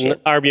Benny and June. Right,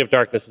 and Army of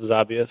Darkness is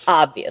obvious.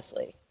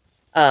 Obviously.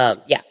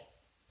 Yeah,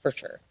 for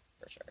sure.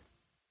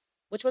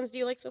 Which ones do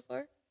you like so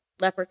far?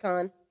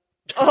 Leprechaun.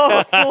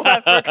 Oh,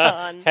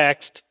 Leprechaun.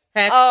 Hexed.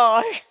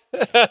 Oh.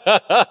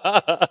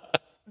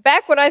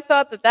 Back when I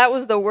thought that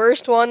was the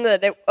worst one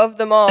of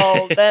them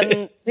all,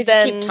 then They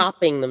just keep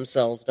topping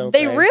themselves, don't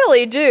they? They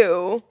really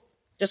do.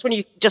 Just when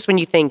you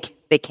think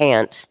they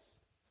can't,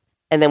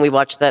 and then we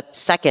watch that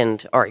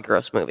second Ari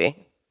Gross movie.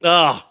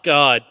 Oh,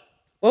 God.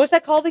 What was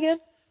that called again?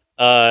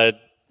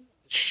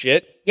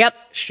 Shit. Yep.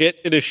 Shit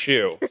in a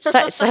shoe.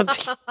 Something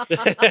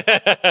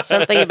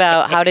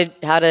about how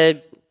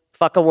to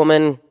fuck a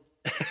woman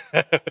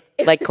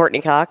like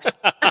Courtney Cox.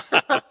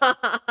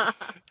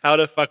 How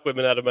to fuck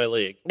women out of my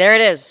league. There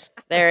it is.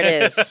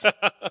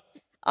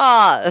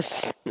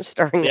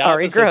 Starring The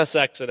Ari opposite Gross.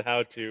 sex and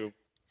how to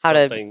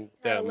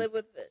live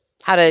with it.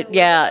 How to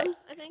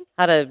I think.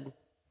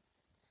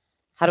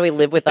 How do we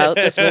live without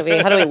this movie?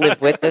 How do we live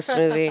with this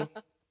movie?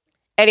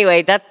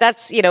 Anyway,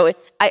 that's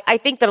I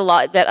think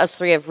that that us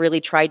three have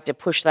really tried to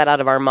push that out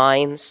of our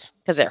minds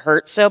because it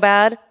hurts so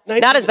bad.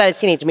 Not as bad as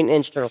Teenage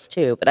Mutant Ninja Turtles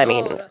 2, but I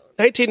mean,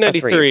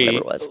 1993. whatever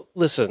it was.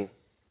 Listen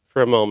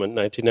for a moment.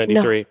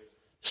 1993. No.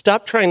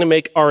 Stop trying to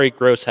make Ari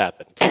Gross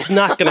happen. It's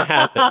not going to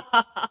happen.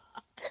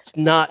 It's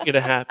not going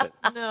to happen.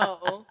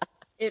 No,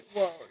 it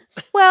won't.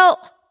 Well,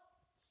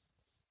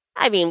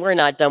 I mean, we're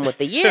not done with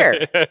the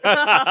year.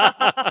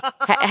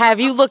 Have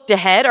you looked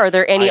ahead? Are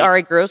there any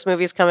Ari Gross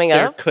movies coming up?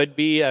 There could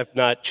be. I've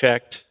not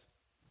checked.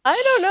 I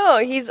don't know.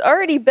 He's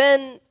already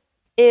been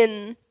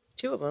in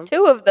two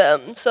of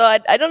them. So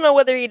I don't know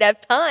whether he'd have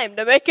time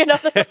to make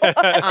another one.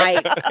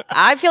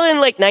 I'm feeling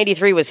like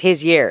 93 was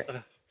his year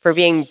for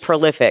being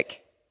prolific.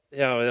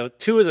 Yeah,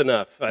 2 is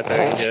enough, I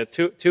think.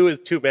 Yeah, two is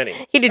too many.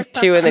 He did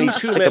 2 and then he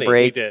just took a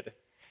break. He did.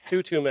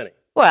 Too many.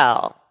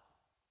 Well...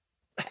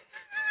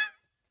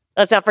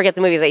 Let's not forget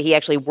the movies that he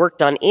actually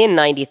worked on in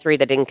 93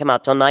 that didn't come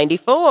out till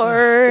 94.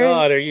 Oh,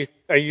 God,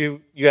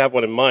 you have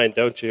one in mind,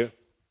 don't you?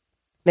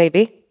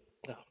 Maybe.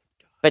 Oh,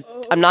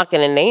 but I'm not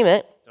going to name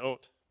it.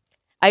 Don't.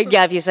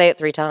 If you say it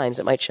 3 times,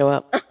 it might show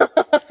up.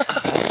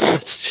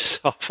 It's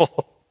just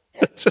awful.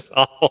 It's just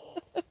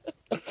awful.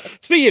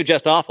 Speaking of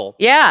just awful.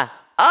 Yeah.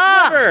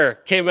 Sliver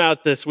came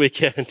out this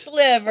weekend.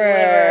 Sliver.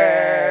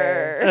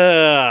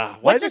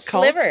 What's a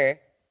sliver?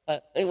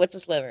 What's a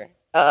sliver?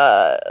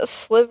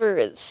 Sliver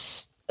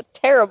is a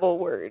terrible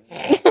word.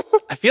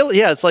 I feel,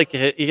 it's like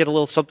you get a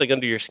little something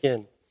under your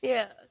skin.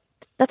 Yeah.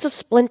 That's a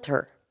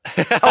splinter.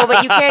 Oh,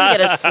 but you can get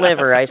a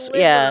sliver.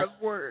 Sliver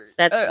of word.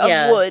 That's,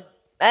 of wood.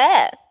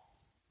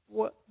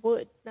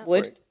 Wood. Not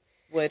wood.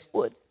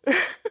 Wood.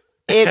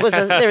 There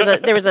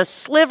was a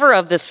sliver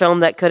of this film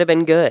that could have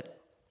been good.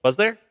 Was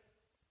there?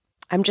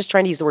 I'm just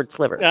trying to use the word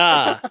sliver.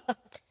 Ah.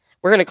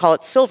 We're going to call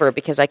it silver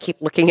because I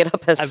keep looking it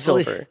up as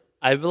silver.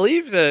 I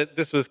believe that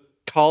this was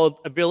called,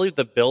 I believe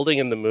the building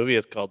in the movie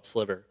is called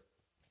Sliver.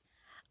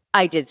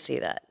 I did see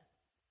that.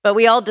 But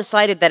we all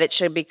decided that it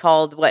should be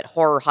called,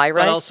 Horror High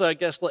Rise? But also, I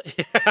guess,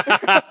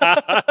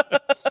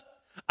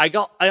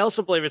 I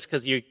also believe it's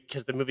because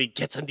the movie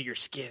gets under your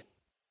skin.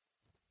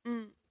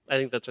 I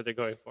think that's what they're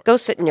going for. Go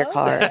sit in your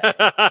car.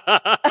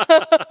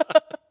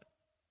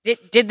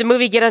 Did the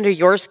movie get under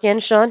your skin,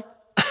 Sean?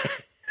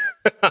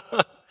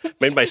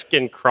 Made my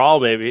skin crawl,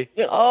 maybe.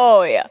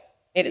 Oh, yeah.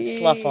 Made it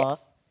slough off.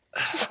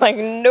 It's like,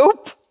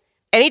 nope.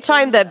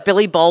 Anytime that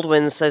Billy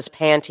Baldwin says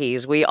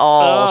panties, we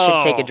all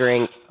should take a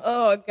drink.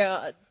 Oh,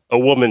 God. A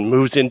woman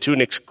moves into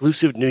an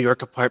exclusive New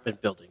York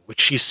apartment building,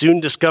 which she soon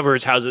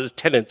discovers houses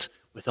tenants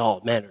with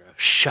all manner of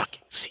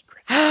shocking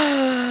secrets.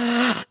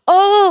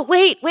 Oh,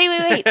 wait.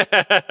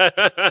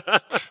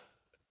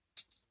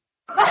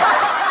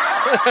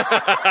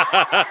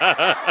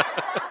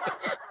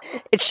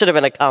 It should have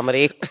been a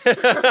comedy.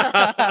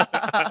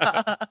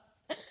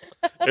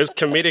 It was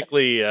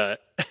comedically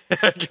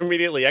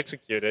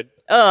executed.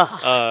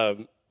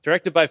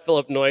 Directed by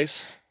Phillip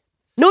Noyce.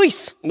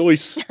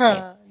 Noyce.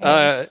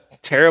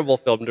 Terrible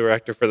film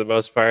director for the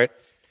most part.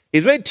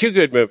 He's made 2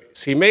 good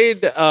movies. He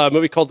made a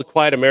movie called The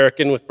Quiet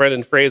American with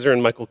Brendan Fraser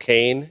and Michael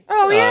Caine.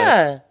 Oh,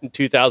 yeah. In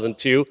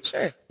 2002.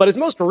 Sure. But his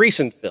most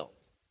recent film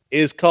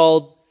is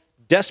called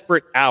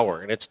Desperate Hour,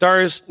 and it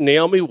stars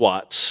Naomi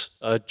Watts,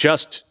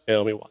 just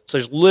Naomi Watts.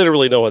 There's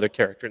literally no other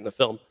character in the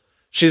film.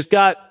 She's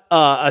got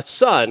a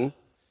son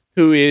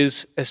who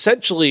is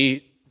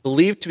essentially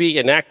believed to be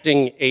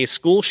enacting a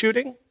school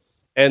shooting,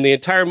 and the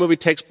entire movie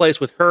takes place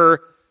with her.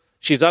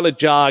 She's on a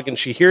jog, and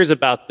she hears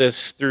about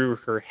this through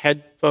her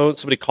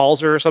headphones. Somebody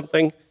calls her or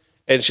something,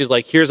 and she's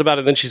like, hears about it,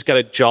 and then she's got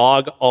to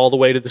jog all the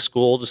way to the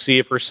school to see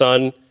if her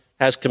son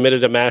has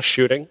committed a mass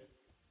shooting.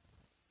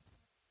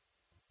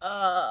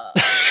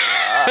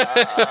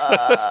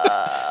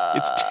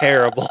 It's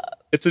terrible.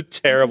 It's a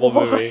terrible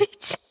movie.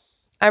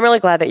 I'm really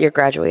glad that you're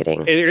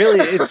graduating.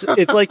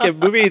 It's like a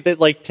movie that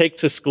like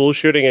takes a school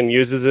shooting and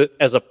uses it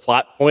as a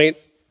plot point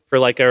for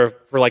like a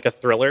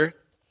thriller.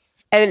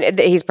 And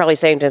he's probably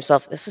saying to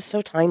himself, "This is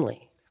so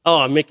timely." Oh,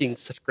 I'm making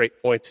such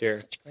great points here.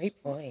 Such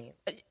great points.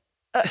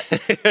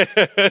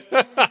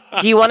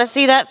 Do you want to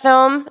see that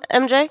film,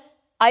 MJ?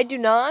 I do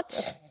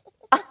not.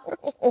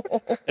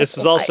 This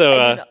is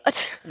also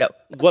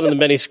one of the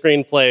many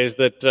screenplays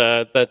that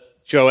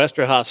Joe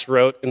Esterhaz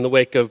wrote in the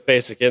wake of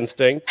Basic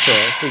Instinct.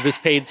 He was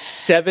paid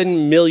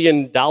 $7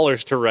 million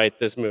to write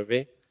this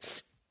movie.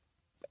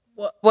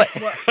 What?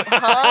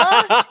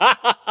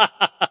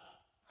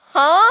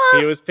 Huh?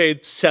 He was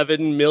paid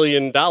 $7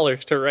 million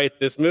to write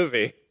this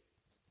movie.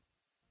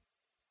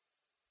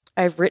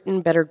 I've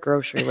written better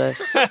grocery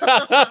lists.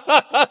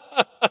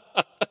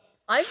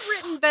 I've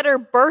written better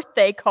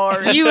birthday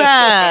cards. You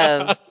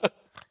have.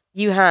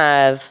 You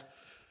have.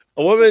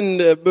 A woman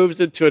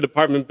moves into an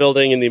apartment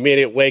building in the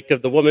immediate wake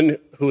of the woman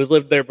who has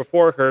lived there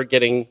before her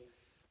getting,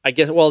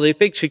 they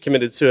think she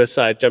committed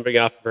suicide jumping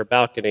off of her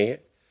balcony.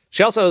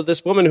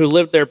 This woman who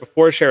lived there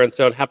before Sharon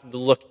Stone happened to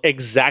look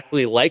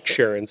exactly like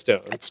Sharon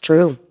Stone. That's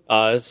true.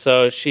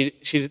 So she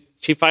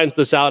finds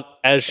this out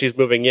as she's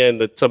moving in,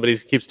 that somebody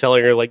keeps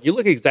telling her, like, you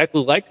look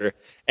exactly like her.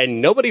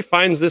 And nobody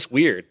finds this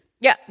weird.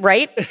 Yeah,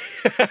 right?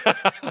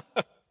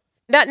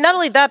 Not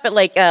only that, but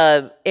like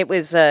it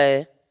was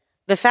the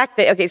fact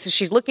that, okay, so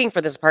she's looking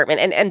for this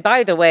apartment. And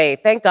by the way,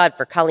 thank God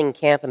for Colleen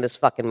Camp in this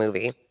fucking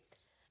movie.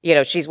 You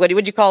know, she's, what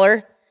would you call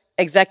her?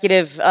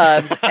 Executive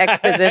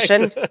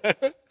exposition?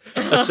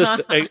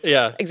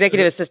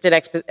 Executive assistant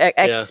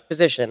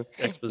exposition.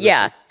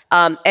 Yeah.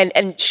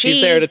 And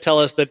she's there to tell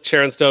us that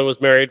Sharon Stone was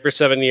married for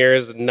 7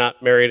 years and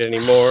not married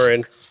anymore,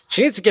 and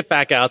she needs to get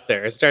back out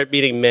there and start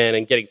meeting men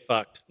and getting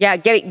fucked. Yeah,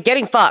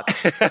 getting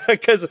fucked.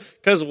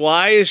 Because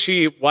why is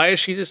she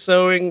just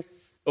sewing?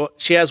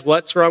 She has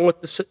what's wrong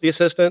with the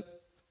assistant?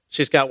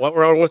 She's got what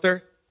wrong with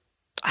her?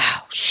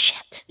 Oh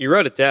shit! You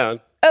wrote it down.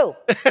 Oh.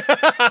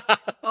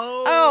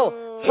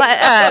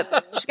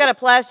 She's got a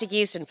plastic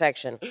yeast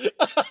infection.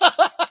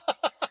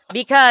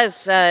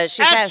 Because she's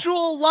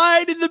actual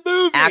line in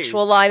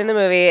the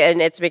movie,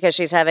 and it's because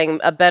she's having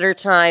a better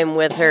time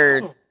with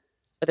her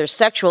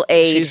sexual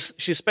aid.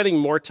 She's spending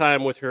more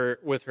time with her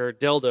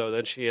dildo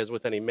than she is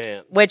with any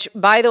man. Which,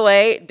 by the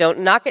way, don't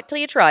knock it till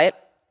you try it.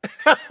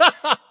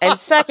 And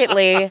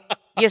secondly,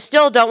 you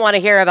still don't want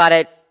to hear about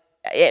it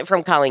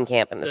from Colleen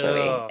Camp in this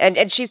movie.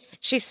 And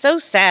she's so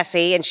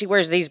sassy, and she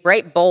wears these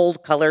bright,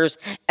 bold colors,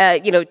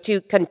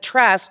 to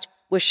contrast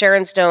with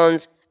Sharon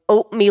Stone's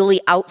oatmeal-y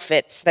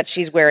outfits that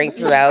she's wearing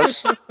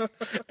throughout.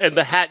 And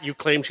the hat you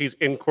claim she's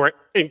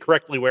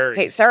incorrectly wearing.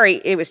 Okay, sorry,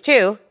 it was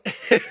two.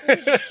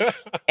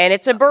 And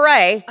it's a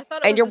beret. I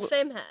thought it was the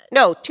same hat.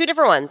 No, two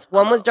different ones.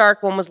 One was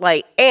dark, one was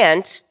light.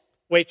 And...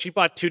 Wait, she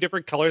bought two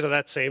different colors of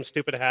that same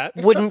stupid hat?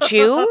 Wouldn't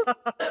you?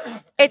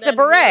 It's a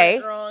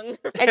beret.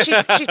 And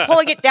she's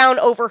pulling it down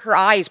over her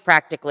eyes,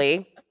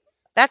 practically.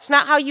 That's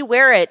not how you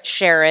wear it,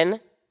 Sharon.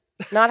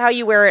 Not how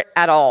you wear it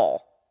at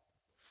all.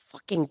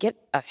 Fucking get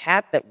a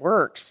hat that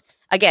works.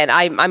 Again,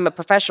 I'm a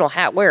professional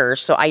hat wearer,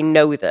 so I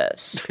know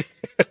this.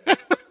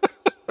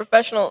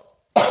 Professional.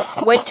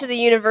 Went to the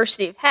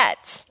University of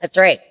Hats. That's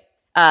right.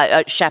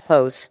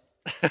 Chapeaux.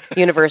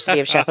 University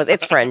of Chapeaux.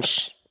 It's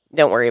French.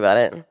 Don't worry about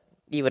it.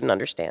 You wouldn't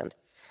understand.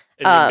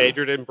 And you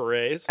majored in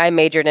berets? I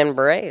majored in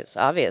berets,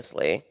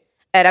 obviously.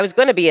 And I was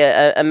going to be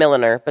a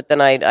milliner, but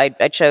then I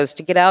chose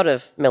to get out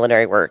of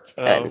millinery work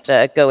and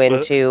go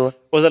into...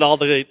 Was it all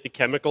the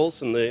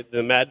chemicals and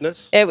the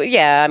madness?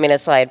 Yeah, I mean,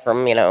 aside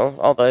from,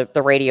 all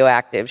the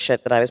radioactive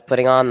shit that I was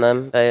putting on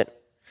them, but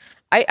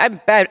I'm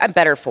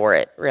better for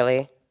it,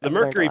 really. The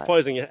mercury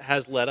poisoning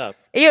has let up.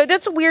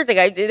 That's a weird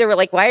thing. They were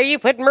like, why are you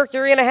putting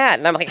mercury in a hat?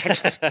 And I'm like,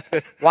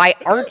 why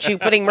aren't you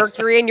putting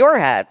mercury in your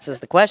hats is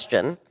the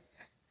question.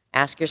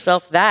 Ask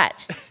yourself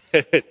that.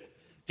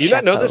 Do you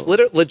not know this?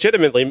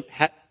 Legitimately,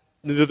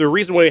 the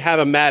reason we have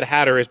a Mad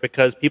Hatter is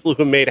because people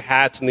who made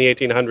hats in the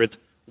 1800s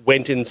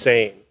went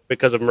insane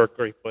because of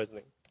mercury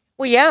poisoning.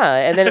 Well,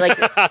 yeah, and then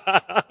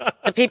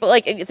the people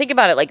think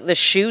about it, the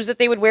shoes that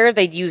they would wear,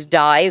 they'd use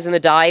dyes, and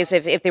the dyes,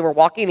 if they were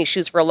walking in these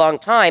shoes for a long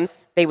time,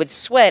 they would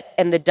sweat,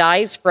 and the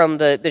dyes from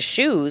the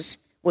shoes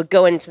would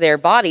go into their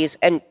bodies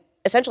and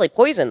essentially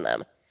poison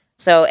them.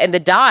 So, and the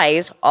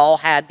dyes all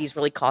had these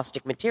really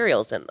caustic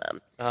materials in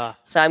them.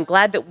 So I'm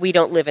glad that we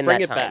don't live in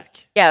that time. Bring it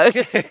back. Yeah.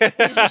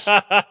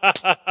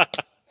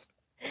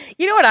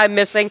 You know what I'm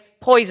missing?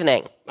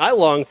 Poisoning. I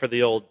long for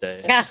the old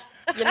days. Yeah.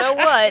 You know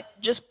what?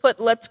 Just put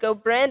 "Let's Go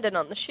Brandon"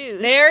 on the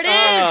shoes. There it is.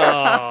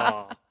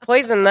 Oh.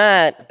 Poison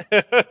that.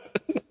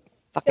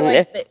 Fucking.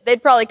 Like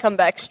they'd probably come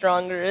back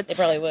stronger. They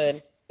probably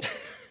would.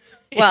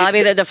 Well, I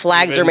mean, the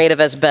flags are made of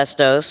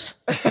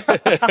asbestos.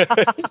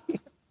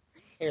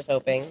 Here's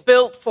hoping.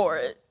 Built for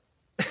it.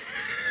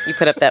 You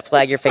put up that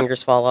flag, your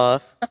fingers fall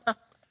off.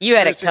 You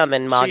had it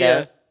coming,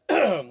 MAGA.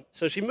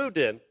 So she moved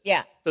in.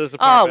 Yeah. To this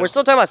apartment. Oh, we're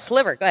still talking about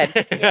Sliver. Go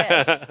ahead.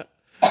 Yes.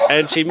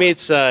 And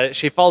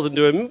she falls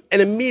into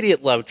an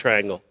immediate love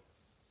triangle.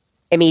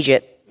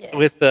 Immediate.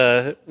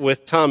 Yeah.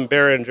 With Tom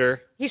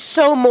Berenger. He's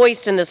so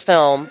moist in this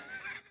film.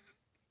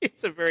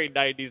 He's a very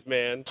 90s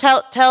man.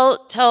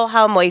 Tell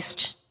how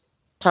moist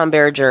Tom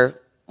Berenger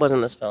was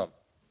in this film.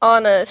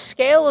 On a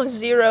scale of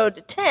 0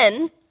 to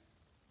 10,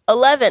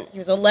 11. He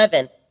was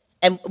 11.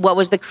 And what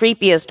was the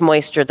creepiest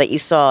moisture that you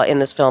saw in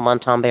this film on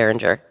Tom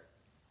Berenger?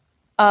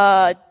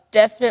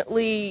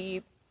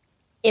 Definitely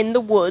in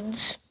the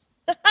woods.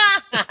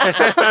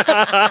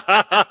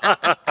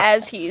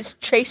 As he's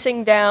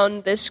chasing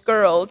down this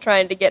girl,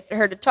 trying to get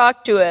her to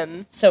talk to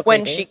him, So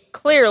when creepy. she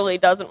clearly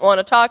doesn't want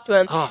to talk to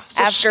him. Oh,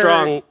 such after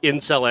strong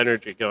incel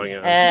energy going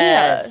on.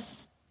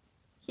 Yes.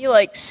 he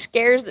like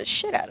scares the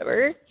shit out of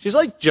her. She's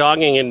like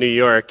jogging in New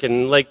York,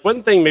 and like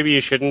one thing maybe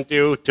you shouldn't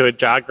do to a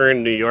jogger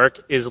in New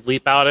York is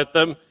leap out at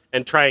them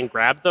and try and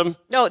grab them.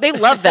 No, they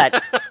love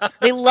that.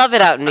 They love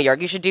it out in New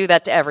York. You should do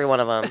that to every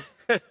one of them.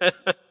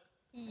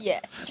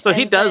 Yes. So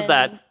he and does then-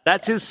 that.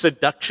 That's his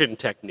seduction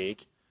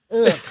technique.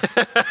 It's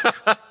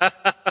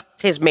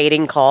his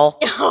mating call.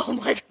 Oh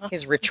my god.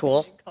 His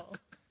ritual.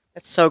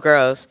 That's so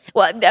gross.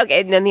 Well,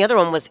 okay, and then the other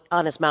one was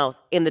on his mouth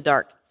in the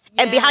dark.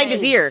 And behind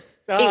his ear.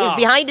 It was Ah.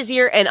 behind his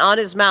ear and on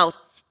his mouth.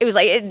 It was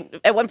like,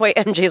 at one point,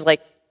 MJ's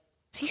like,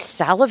 is he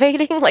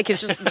salivating? Like,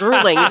 it's just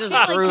drooling. He's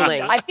just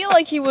drooling. I feel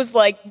like he was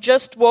like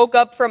just woke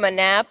up from a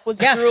nap, was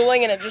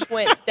drooling, and it just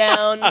went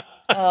down.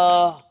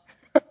 Oh.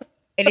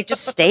 And it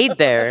just stayed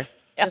there.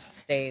 Just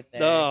stayed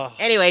there. Oh.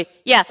 Anyway,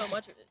 yeah. So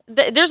much of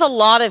it. There's a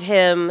lot of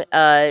him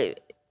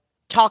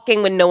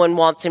talking when no one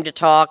wants him to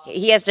talk.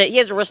 He has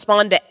to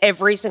respond to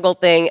every single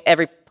thing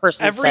every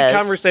person Every says.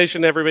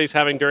 conversation everybody's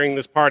having during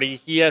this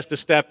party, he has to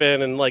step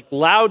in and like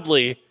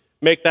loudly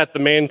make that the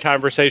main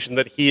conversation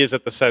that he is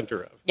at the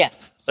center of.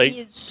 Yes. Like,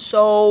 He is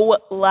so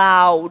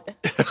loud.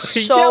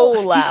 So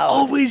loud. He's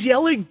always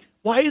yelling.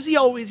 Why is he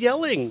always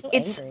yelling?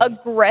 It's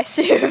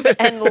aggressive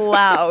and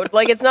loud.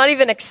 Like, it's not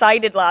even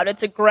excited loud.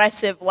 It's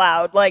aggressive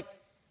loud. Like,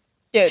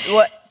 dude,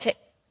 what?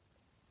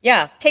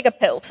 Take a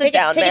pill. Sit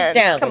down, take it man.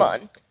 down. Come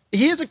on.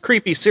 He is a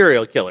creepy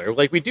serial killer.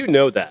 Like, we do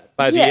know that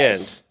by the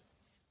end.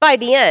 By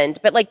the end,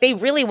 but like they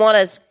really want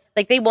us,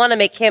 like they want to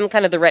make him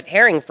kind of the red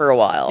herring for a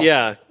while.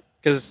 Yeah,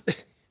 because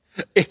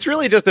it's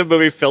really just a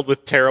movie filled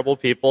with terrible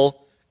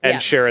people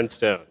and Sharon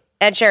Stone.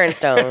 And Sharon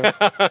Stone.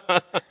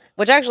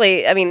 Which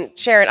actually, I mean,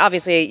 Sharon,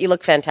 obviously you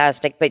look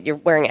fantastic, but you're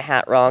wearing a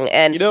hat wrong.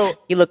 And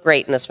you look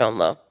great in this film,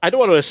 though. I don't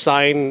want to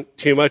assign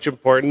too much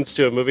importance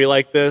to a movie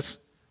like this,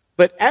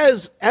 but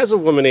as a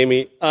woman,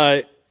 Amy,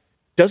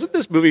 doesn't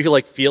this movie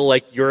feel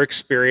like your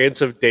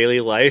experience of daily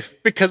life?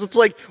 Because it's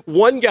like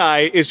one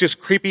guy is just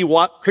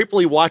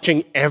creepily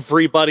watching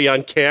everybody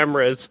on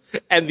cameras,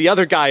 and the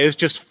other guy is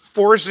just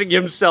forcing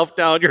himself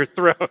down your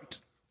throat.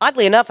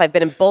 Oddly enough, I've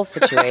been in both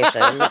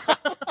situations.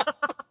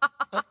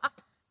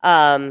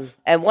 And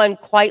one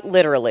quite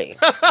literally.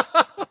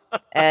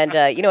 And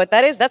you know what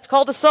that is? That's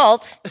called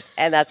assault,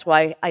 and that's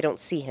why I don't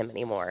see him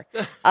anymore.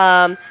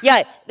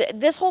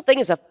 This whole thing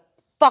is a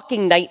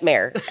fucking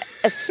nightmare,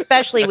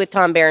 especially with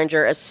Tom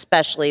Berenger,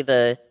 especially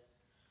the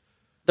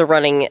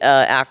running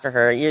after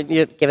her.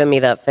 You're giving me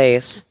that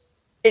face.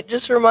 It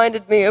just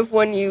reminded me of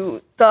when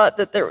you thought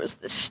that there was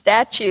this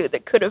statue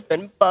that could have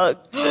been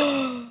bugged.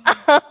 I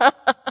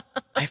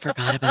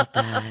forgot about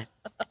that.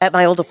 At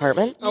my old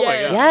apartment? Oh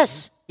my God.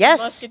 Yes.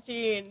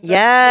 Muscatine. The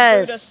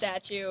Yes. Buddha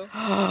statue.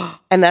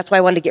 And that's why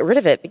I wanted to get rid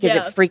of it, because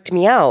it freaked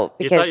me out.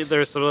 You Because thought there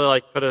was somebody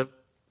like put a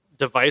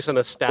device on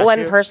a statue?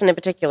 one person in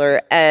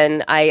particular,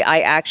 and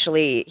I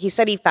actually, he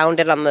said he found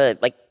it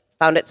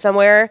found it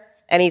somewhere,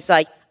 and he's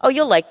like, oh,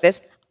 you'll like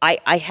this.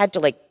 I had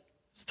to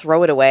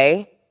throw it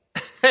away.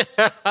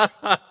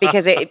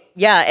 Because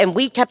and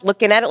we kept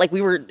looking at it like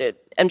we were,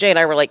 MJ and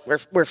I were like,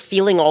 we're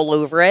feeling all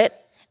over it.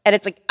 And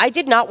it's like, I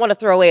did not want to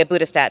throw away a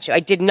Buddha statue.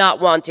 I did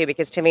not want to,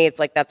 because to me, it's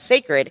like, that's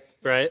sacred.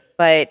 Right.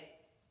 But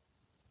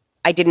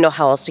I didn't know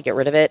how else to get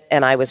rid of it,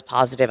 and I was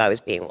positive I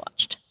was being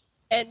watched.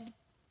 And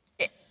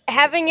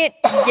having it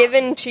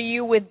given to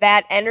you with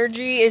that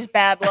energy is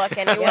bad luck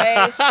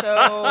anyway,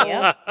 so...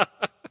 Yep.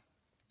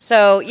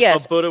 So,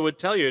 yes. A Buddha would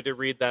tell you to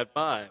read that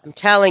by. I'm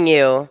telling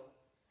you,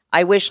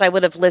 I wish I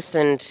would have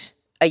listened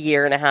a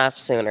year and a half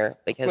sooner,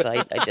 because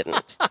I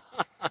didn't.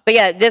 But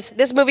yeah,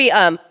 this movie,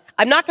 I'm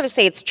not going to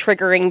say it's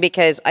triggering,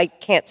 because I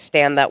can't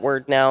stand that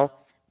word now,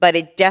 but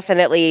it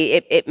definitely,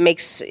 it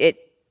makes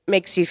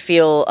you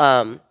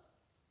feel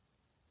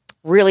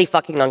really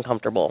fucking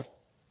uncomfortable.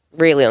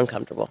 Really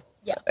uncomfortable.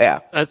 Yeah.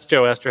 That's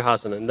Joe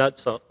Esterhaz in a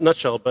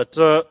nutshell, but...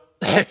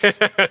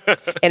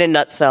 In a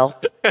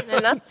nutshell. In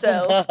a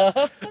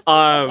nutshell.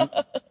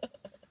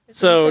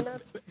 So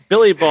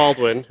Billy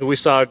Baldwin, who we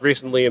saw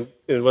recently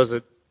in was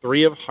it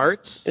 3 of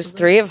Hearts? It was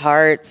 3 of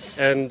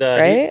Hearts. And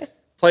right?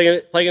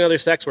 playing another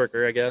sex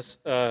worker, I guess.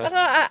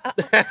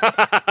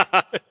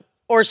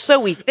 Or so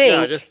we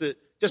think. No,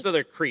 just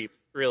another creep,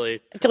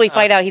 really. Until we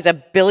find out he's a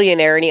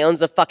billionaire and he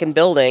owns a fucking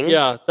building.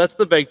 Yeah, that's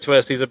the big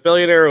twist. He's a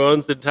billionaire who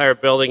owns the entire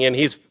building, and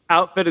he's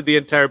outfitted the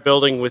entire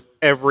building with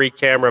every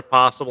camera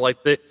possible.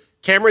 Like the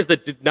cameras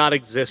that did not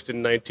exist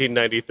in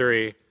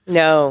 1993.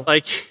 No.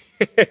 Like...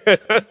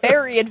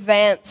 Very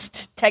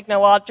advanced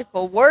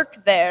technological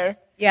work there.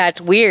 Yeah, it's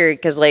weird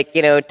because,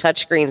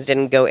 touchscreens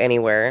didn't go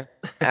anywhere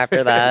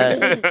after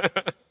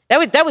that.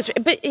 that was,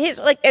 but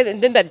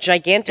and then that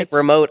gigantic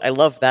remote. I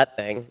love that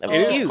thing. That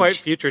was huge. It is quite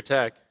future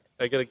tech.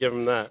 I gotta give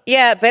him that.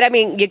 Yeah, but I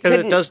mean, you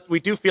couldn't.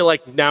 We do feel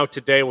like now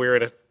today we're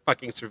in a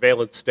fucking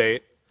surveillance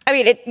state. I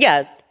mean,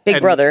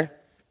 Big Brother.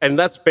 And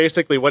that's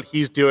basically what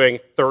he's doing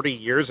 30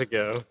 years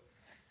ago.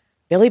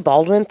 Billy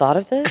Baldwin thought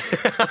of this?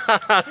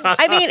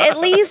 I mean, at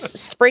least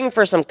spring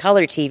for some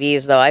color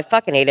TVs, though. I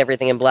fucking hate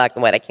everything in black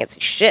and white. I can't see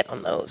shit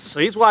on those.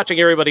 So he's watching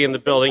everybody in the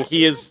building.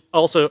 He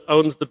also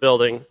owns the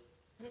building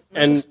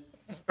and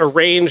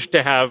arranged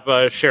to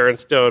have Sharon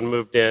Stone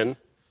moved in.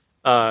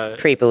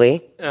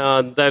 Creepily.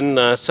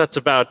 Then sets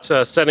about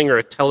sending her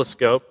a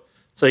telescope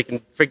so he can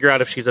figure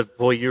out if she's a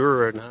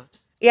voyeur or not.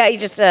 Yeah, he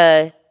just...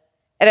 and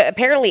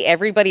apparently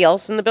everybody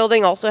else in the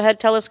building also had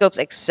telescopes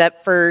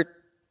except for...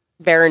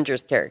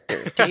 Berenger's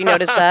character. Did you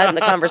notice that in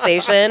the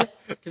conversation?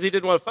 Because he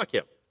didn't want to fuck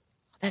him.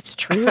 That's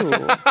true.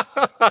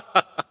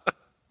 But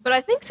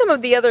I think some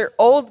of the other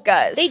old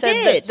guys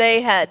said that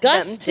they had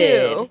Gus them too.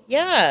 Did.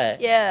 Yeah.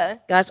 Yeah.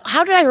 Gus.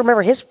 How did I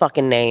remember his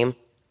fucking name?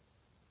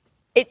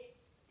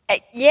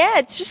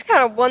 It's just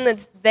kind of one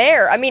that's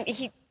there. I mean,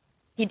 he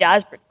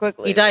dies pretty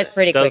quickly. He dies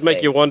pretty quickly. It does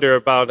make you wonder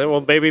about it.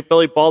 Well, maybe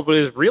Billy Baldwin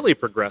is really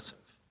progressive.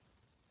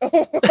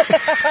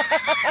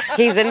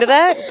 He's into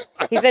that?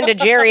 He's into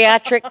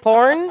geriatric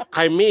porn?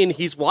 I mean,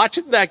 he's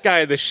watching that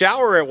guy in the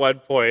shower at one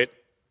point.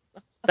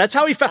 That's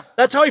how he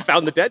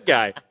found the dead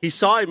guy. He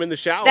saw him in the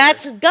shower.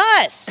 That's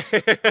Gus,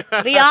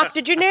 the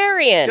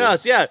octogenarian.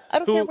 Gus, yeah. I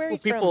don't care where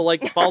he's people from.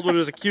 like Baldwin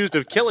was accused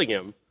of killing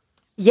him.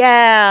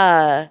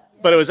 Yeah.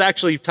 But it was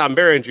actually Tom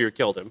Berenger who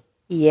killed him.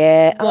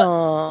 Yeah.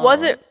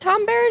 Was it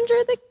Tom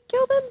Berenger that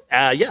killed him?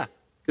 Yeah.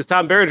 Because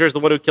Tom Berenger is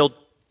the one who killed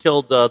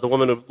the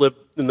woman who lived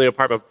in the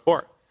apartment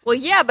before. Well,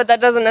 yeah, but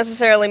that doesn't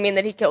necessarily mean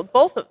that he killed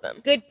both of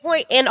them. Good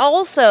point. And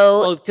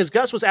also... because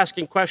Gus was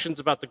asking questions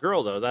about the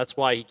girl, though. That's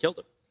why he killed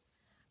him.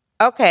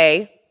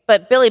 Okay,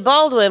 but Billy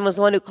Baldwin was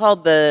the one who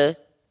called the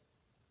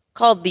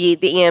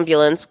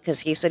ambulance because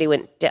he said he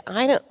went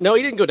down. No,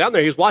 he didn't go down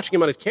there. He was watching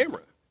him on his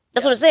camera.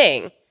 That's what I'm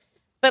saying.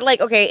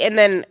 But okay, and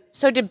then...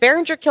 So did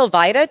Berenger kill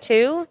Vida,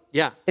 too?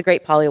 Yeah. The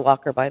great Polly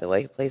Walker, by the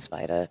way, who plays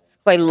Vida.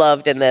 Who I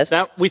loved in this.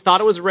 We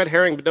thought it was a red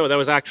herring, but no, that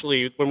was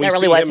actually when we that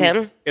really was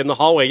him in the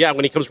hallway. Yeah,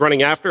 when he comes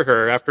running after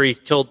her, after he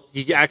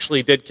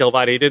actually did kill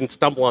Vida. He didn't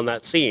stumble on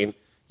that scene.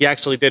 He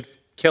actually did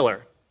kill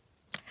her.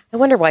 I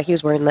wonder why he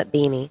was wearing that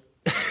beanie.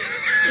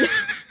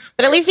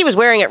 But at least he was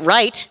wearing it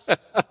right.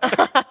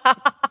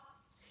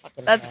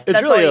 That's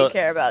really all you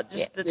care about.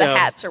 Just that the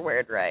hats are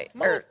weared right.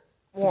 Or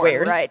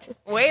worn right.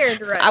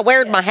 Weared right. I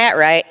weared my hat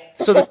right.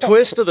 So the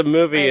twist of the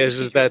movie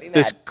is that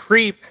this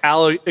creep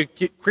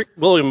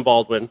William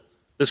Baldwin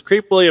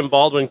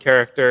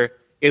character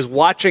is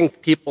watching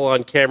people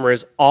on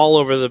cameras all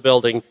over the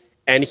building,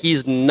 and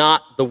he's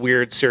not the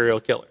weird serial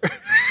killer.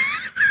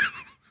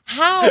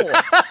 How?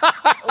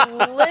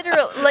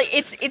 Literally,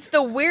 it's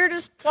the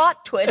weirdest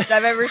plot twist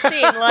I've ever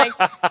seen. Like,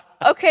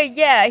 okay,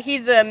 yeah,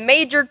 he's a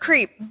major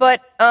creep,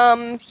 but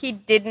he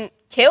didn't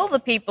kill the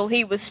people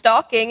he was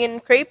stalking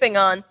and creeping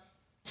on.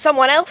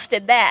 Someone else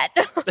did that.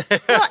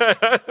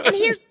 Well,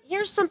 and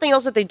here's something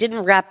else that they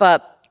didn't wrap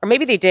up, or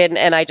maybe they did,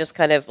 and I just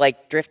kind of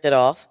drifted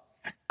off.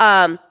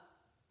 Tom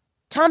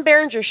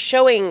Berenger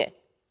showing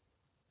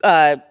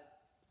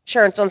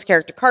Sharon Stone's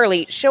character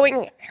Carly,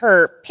 showing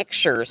her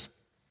pictures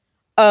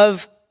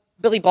of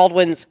Billy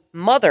Baldwin's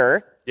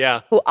mother,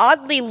 who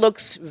oddly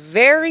looks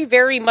very,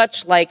 very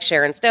much like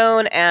Sharon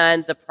Stone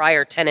and the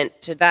prior tenant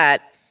to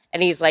that.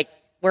 And he's like,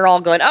 we're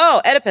all going,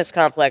 oh, Oedipus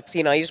complex.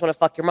 You just want to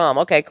fuck your mom.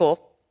 Okay, cool.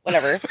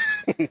 Whatever.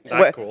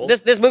 Not cool.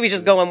 This movie's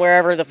just going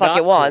wherever the fuck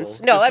it wants.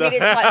 Cool. No, I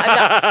mean,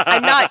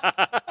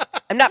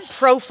 I'm not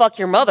pro fuck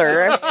your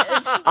mother,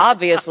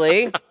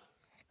 obviously.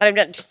 I'm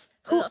not.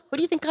 Who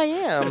do you think I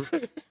am?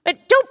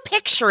 But don't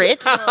picture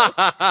it. But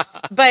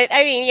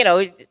I mean,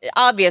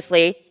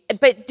 obviously.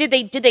 But did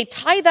they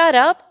tie that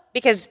up?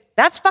 Because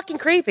that's fucking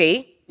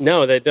creepy.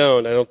 No, they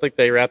don't. I don't think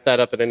they wrapped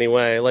that up in any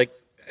way.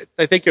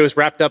 I think it was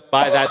wrapped up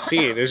by that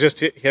scene. It was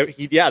just,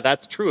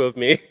 that's true of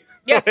me.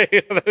 Yeah.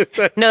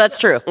 No, that's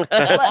true.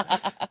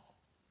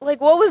 What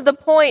was the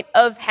point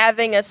of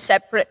having a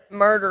separate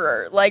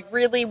murderer?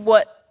 Really,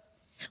 what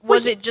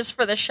was it? Just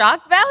for the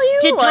shock value?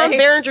 Did Tom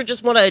Berenger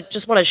just want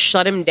to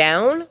shut him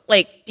down?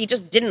 He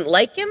just didn't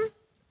like him?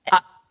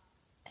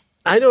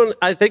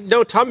 I think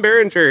no. Tom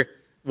Berenger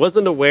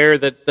wasn't aware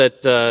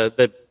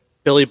that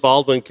Billy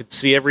Baldwin could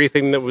see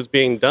everything that was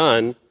being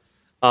done,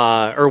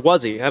 or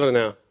was he? I don't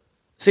know.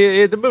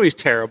 See, the movie's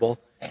terrible.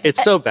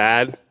 It's so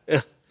bad.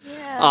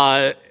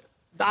 Yeah.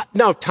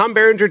 No, Tom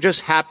Berenger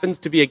just happens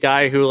to be a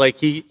guy who, like,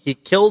 he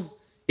killed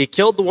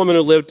the woman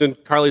who lived in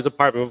Carly's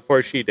apartment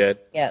before she did.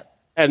 Yeah.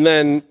 And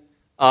then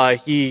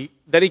he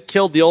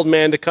killed the old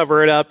man to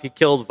cover it up. He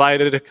killed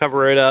Vida to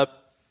cover it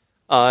up.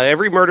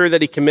 Every murder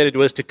that he committed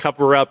was to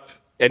cover up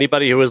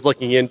anybody who was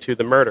looking into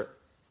the murder.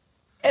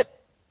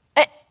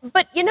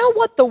 But you know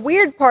what the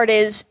weird part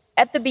is?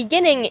 At the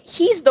beginning,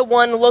 he's the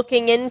one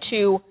looking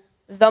into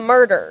the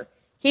murder.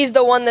 He's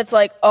the one that's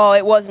like, oh,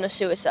 it wasn't a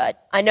suicide.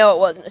 I know it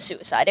wasn't a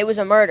suicide. It was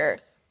a murder.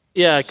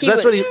 Yeah,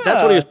 because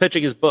that's when he was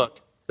pitching his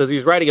book. Because he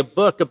was writing a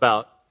book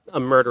about a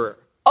murderer.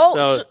 Oh,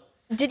 so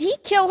did he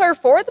kill her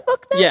for the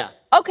book then? Yeah.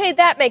 Okay,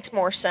 that makes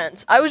more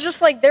sense. I was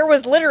just like, there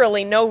was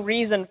literally no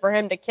reason for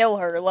him to kill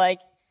her. Like,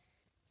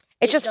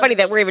 it's just funny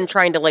that we're even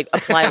trying to, like,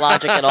 apply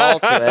logic at all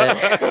to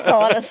it.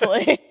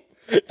 Honestly.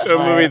 To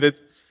a movie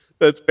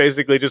that's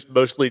basically just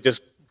mostly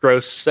just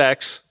gross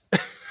sex.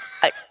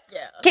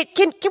 Yeah.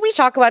 Can we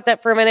talk about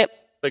that for a minute?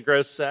 The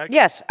gross sex?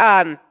 Yes.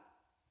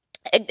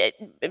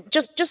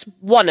 Just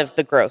one of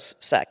the gross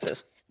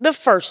sexes. The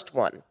first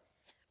one.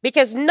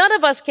 Because none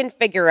of us can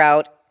figure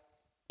out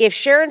if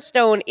Sharon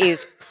Stone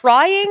is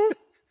crying,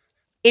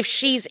 if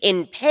she's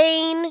in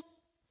pain,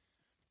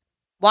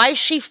 why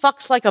she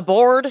fucks like a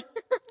board,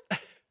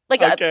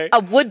 like a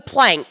wood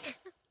plank.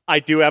 I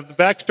do have the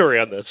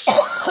backstory on this.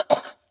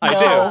 I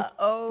do.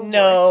 Oh,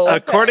 No.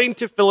 According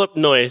to Phillip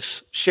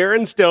Noyce,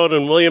 Sharon Stone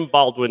and William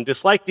Baldwin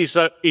disliked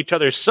each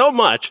other so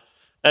much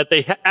that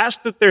they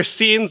asked that their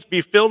scenes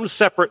be filmed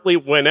separately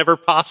whenever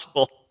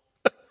possible.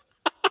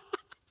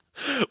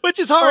 Which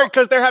is hard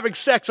because they're having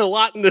sex a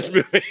lot in this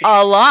movie.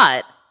 A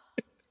lot.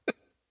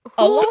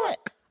 A lot.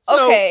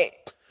 Okay,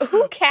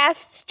 who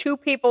casts two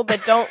people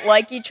that don't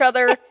like each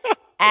other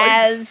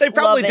as they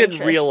probably love didn't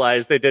interests?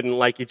 realize they didn't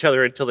like each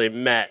other until they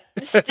met.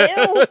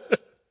 Still,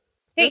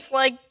 just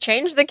like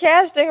change the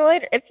casting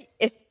later.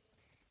 If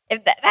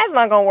that's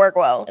not going to work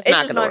well, it's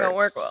not just gonna not going to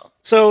work well.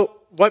 So,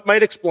 what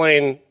might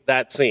explain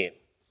that scene?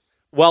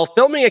 While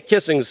filming a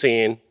kissing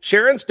scene,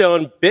 Sharon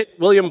Stone bit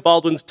William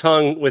Baldwin's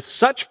tongue with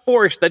such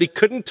force that he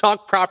couldn't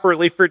talk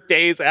properly for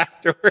days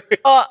afterwards.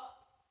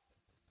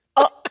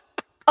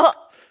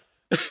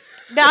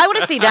 Now I want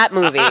to see that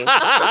movie.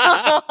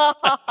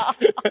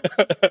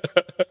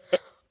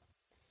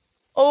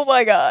 Oh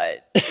my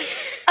god!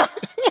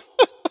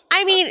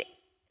 I mean,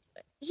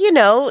 you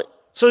know,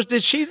 So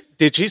did she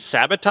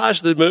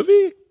sabotage the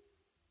movie?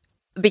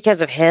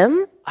 because of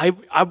him,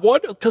 I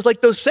wonder, because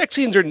like those sex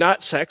scenes are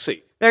not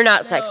sexy. they're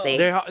not sexy.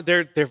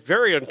 They're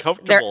very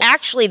uncomfortable. They're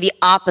actually the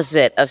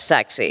opposite of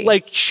sexy.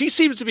 Like, she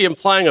seems to be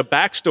implying a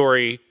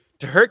backstory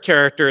to her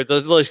character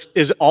that like,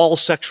 is all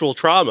sexual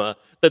trauma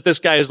that this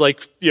guy is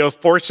like,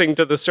 forcing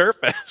to the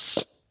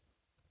surface.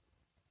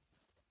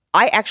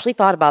 I actually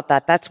thought about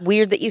that. That's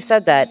weird that you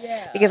said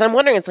that because I'm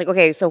wondering. It's like,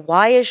 okay, so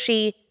why is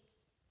she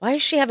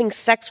having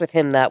sex with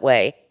him that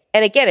way?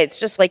 And again, it's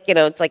just like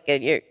it's like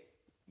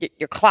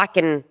you're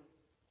clocking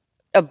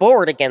a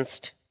board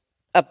against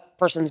a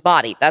person's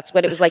body. That's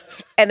what it was like.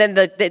 And then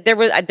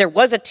there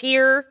was a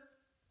tear.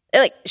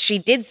 Like, she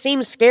did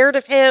seem scared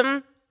of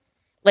him.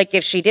 Like,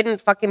 if she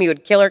didn't fuck him, he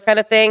would kill her, kind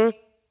of thing.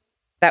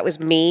 That was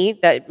me.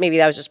 Maybe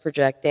that was just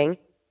projecting.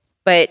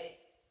 But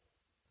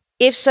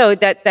if so,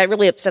 that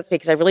really upsets me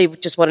because I really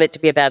just wanted it to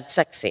be a bad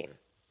sex scene.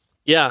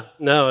 Yeah,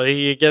 no,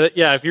 you get it.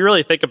 Yeah, if you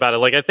really think about it,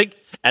 like I think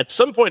at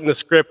some point in the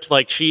script,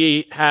 like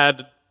she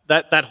had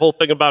that whole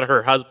thing about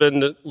her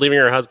husband leaving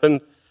her husband.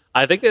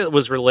 I think it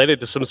was related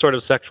to some sort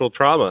of sexual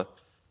trauma,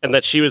 and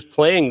that she was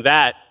playing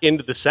that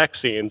into the sex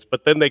scenes.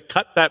 But then they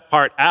cut that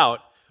part out,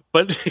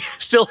 but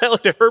still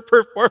held to her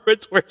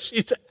performance where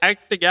she's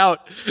acting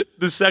out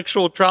the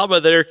sexual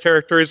trauma that her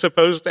character is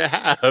supposed to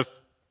have.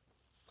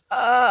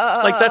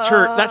 Like that's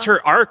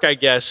her arc, I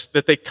guess,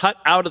 that they cut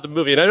out of the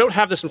movie. And I don't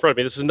have this in front of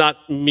me. This is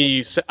not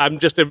me. I'm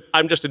just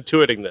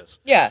intuiting this.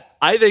 Yeah.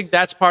 I think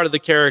that's part of the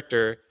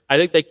character. I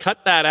think they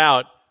cut that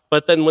out.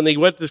 But then when they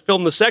went to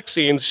film the sex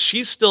scenes,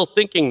 she's still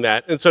thinking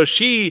that. And so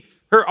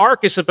her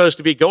arc is supposed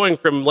to be going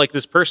from like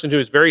this person who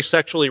is very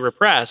sexually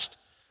repressed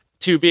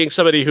to being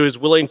somebody who is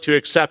willing to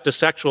accept a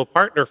sexual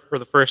partner for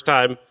the first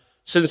time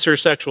since her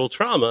sexual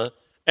trauma.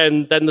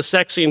 And then the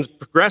sex scenes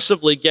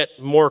progressively get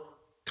more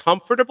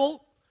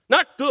comfortable.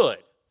 Not good.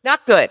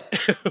 Not good.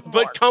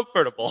 But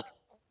comfortable.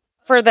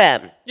 For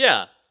them.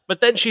 Yeah.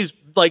 But then she's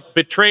like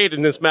betrayed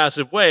in this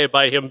massive way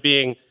by him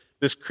being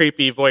this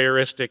creepy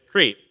voyeuristic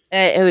creep.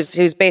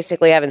 Who's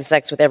basically having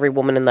sex with every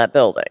woman in that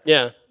building.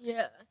 Yeah.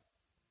 Yeah.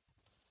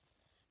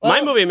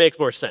 My movie makes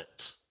more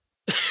sense.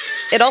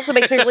 It also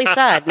makes me really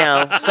sad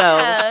now. So,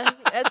 Yeah,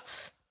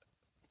 that's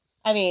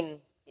I mean,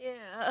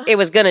 yeah. it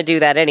was going to do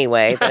that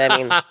anyway. But I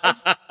mean,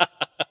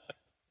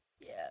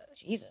 Yeah.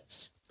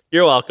 Jesus.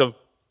 You're welcome.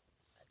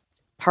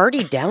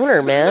 Party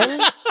downer, man.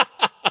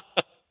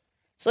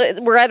 So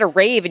we're at a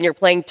rave and you're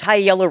playing Tie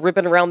Yellow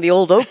Ribbon Around the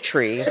Old Oak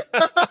Tree.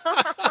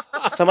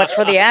 So much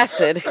for the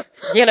acid,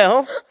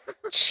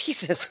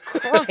 Jesus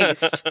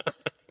Christ.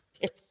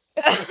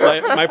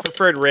 My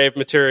preferred rave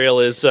material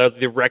is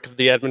The Wreck of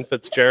the Edmund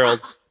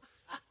Fitzgerald.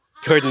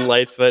 Gordon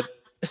Lightfoot.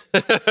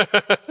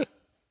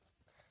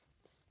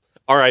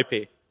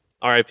 R.I.P.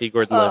 R.I.P.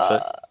 Gordon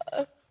Lightfoot.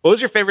 What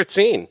was your favorite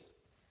scene?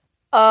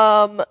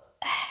 I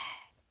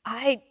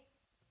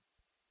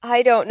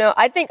don't know.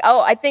 I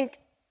think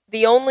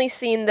the only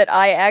scene that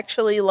I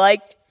actually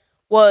liked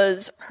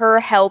was her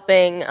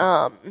helping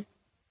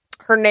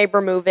her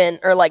neighbor move in,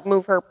 or like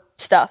move her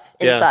stuff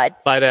inside.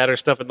 Yeah, Vida had her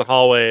stuff in the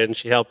hallway and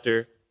she helped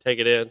her take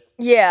it in.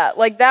 Yeah,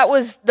 like that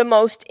was the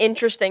most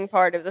interesting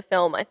part of the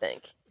film, I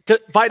think.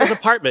 Vida's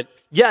apartment.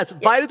 Yes,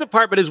 Vida's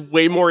apartment is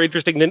way more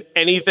interesting than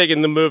anything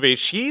in the movie.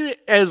 She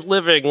is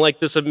living like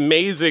this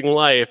amazing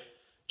life,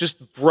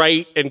 just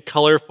bright and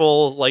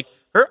colorful. Like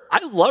I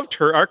loved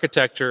her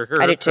architecture.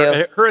 I did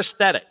too. Her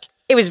aesthetic.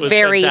 It was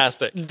very,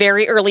 fantastic.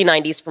 Very early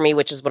 90s for me,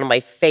 which is one of my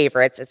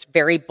favorites. It's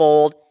very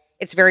bold.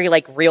 It's very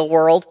like real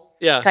world.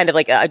 Yeah. Kind of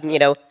like,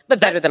 but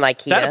better than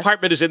IKEA. That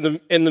apartment is in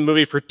the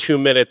movie for 2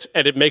 minutes,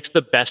 and it makes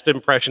the best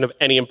impression of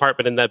any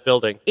apartment in that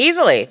building.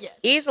 Easily. Yes.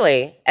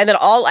 Easily. And then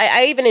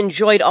I even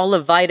enjoyed all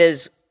of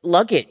Vida's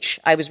luggage.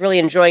 I was really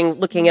enjoying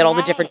looking at all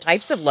the different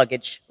types of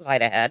luggage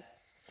Vida had.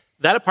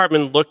 That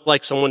apartment looked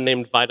like someone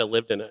named Vida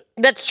lived in it.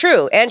 That's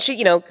true. And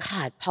she,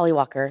 God, Polly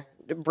Walker,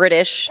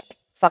 British,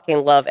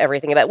 fucking love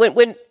everything about it.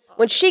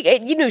 When she,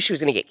 you knew she was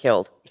going to get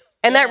killed.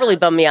 And that really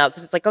bummed me out,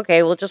 because it's like,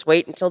 okay, we'll just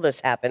wait until this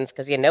happens,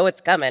 because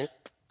it's coming.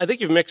 I think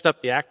you've mixed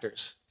up the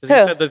actors.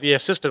 Because you said that the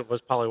assistant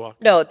was Polly Walker.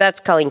 No, that's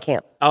Colleen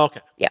Camp. Oh,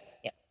 okay. Yeah.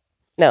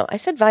 No, I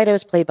said Vida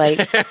was played by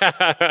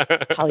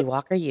Polly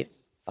Walker, you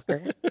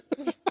fucker.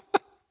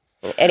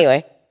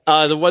 Anyway.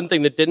 The one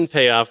thing that didn't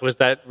pay off was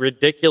that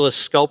ridiculous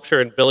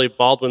sculpture in Billy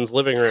Baldwin's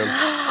living room.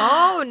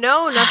 Oh,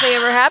 no, nothing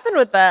ever happened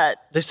with that.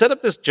 They set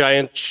up this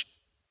giant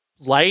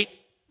light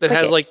that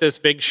has like this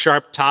big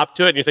sharp top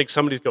to it, and you think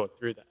somebody's going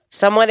through that.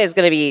 Someone is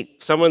going to be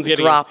getting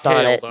dropped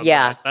on it.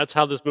 Yeah. That's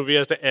how this movie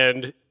has to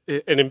end,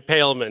 an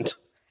impalement.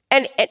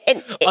 And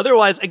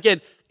otherwise,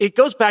 again, it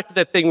goes back to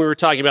that thing we were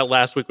talking about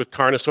last week with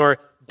Carnosaur.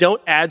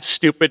 Don't add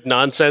stupid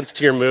nonsense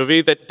to your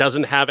movie that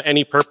doesn't have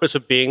any purpose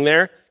of being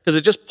there, because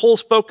it just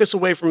pulls focus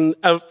away from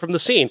the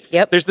scene.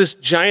 Yep. There's this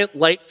giant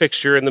light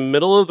fixture in the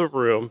middle of the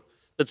room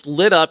that's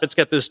lit up. It's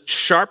got this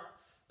sharp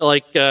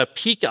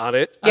peak on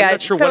it. Yeah, I'm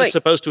not sure what it's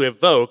supposed to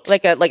evoke.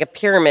 Like a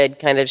pyramid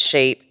kind of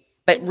shape,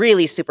 but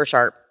really super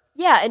sharp.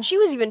 Yeah, and she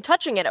was even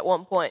touching it at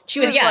one point. She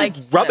was like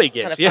rubbing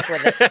it.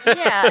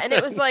 Yeah, and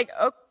it was like,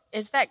 oh,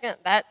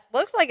 that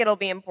looks like it'll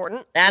be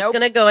important. That's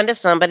going to go into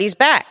somebody's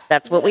back.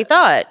 That's what we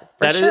thought,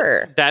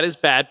 sure. That is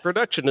bad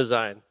production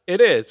design. It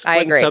is. I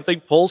agree. When something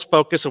pulls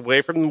focus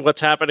away from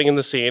what's happening in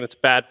the scene, it's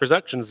bad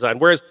production design.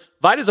 Whereas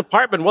Vida's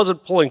apartment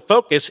wasn't pulling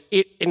focus,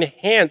 it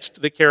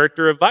enhanced the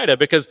character of Vida,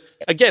 because,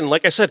 again,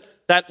 like I said,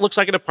 that looks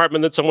like an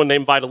apartment that someone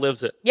named Vida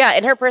lives in. Yeah,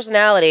 and her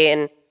personality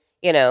and,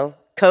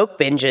 Coke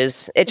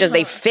binges,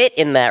 they fit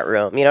in that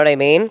room. You know what I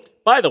mean?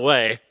 By the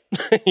way,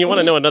 you want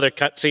to know another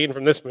cut scene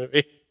from this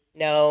movie?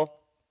 No.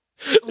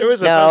 There was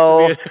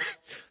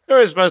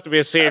supposed to be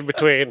a scene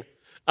between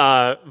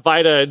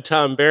Vida and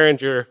Tom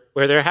Berenger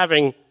where they're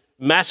having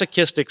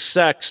masochistic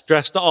sex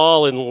dressed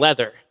all in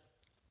leather.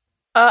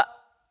 I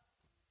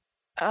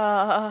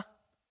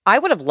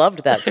would have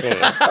loved that scene.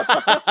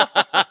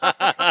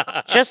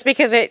 Just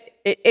because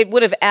it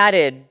would have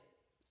added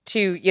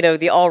to,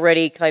 the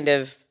already kind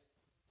of...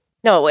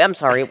 No, I'm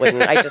sorry, it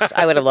wouldn't.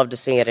 I would have loved to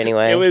see it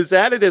anyway. It was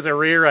added as a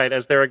rewrite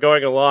as they were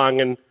going along,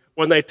 and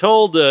when they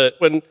told...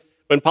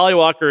 When Polly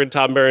Walker and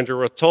Tom Berenger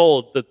were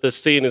told that this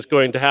scene is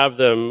going to have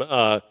them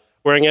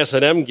wearing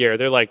S&M gear,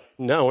 they're like,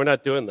 no, we're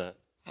not doing that.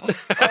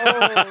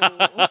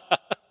 Oh.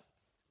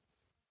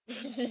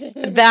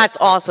 That's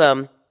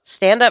awesome.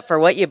 Stand up for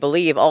what you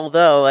believe.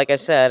 Although, like I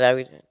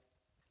said,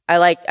 I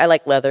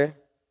like leather,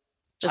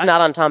 just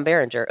not on Tom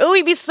Berenger. Oh,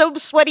 he'd be so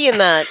sweaty in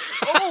that.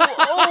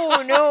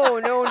 No.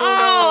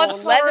 Oh, I'm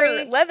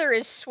sorry. Leather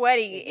is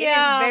sweaty. It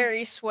is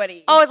very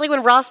sweaty. Oh, it's like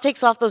when Ross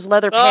takes off those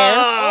leather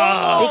pants.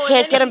 They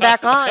can't get them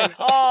back on.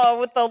 Oh,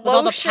 with the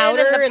lotion and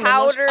the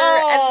powder,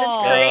 and it's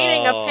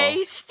creating a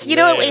paste.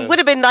 It would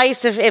have been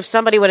nice if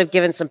somebody would have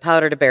given some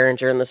powder to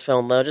Berenger in this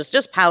film, though.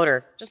 Just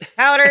powder. Just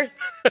powder,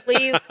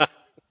 please. Can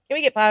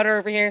we get powder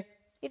over here?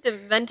 You need to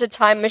invent a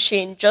time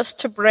machine just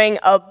to bring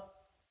a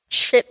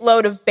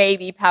shitload of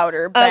baby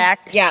powder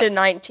back to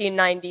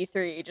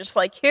 1993. Just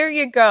like, here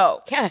you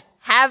go. Yeah.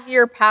 Have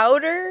your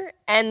powder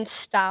and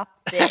stop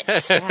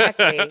this.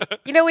 Exactly.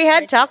 We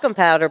had talcum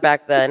powder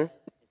back then.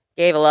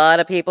 Gave a lot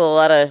of people a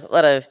lot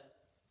of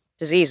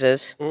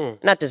diseases.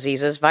 Not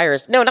diseases,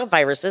 virus. No, not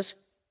viruses.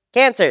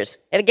 Cancers.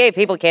 It gave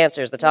people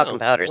cancers, the talcum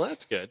powders. Well,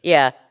 that's good.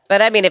 Yeah.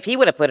 But I mean, if he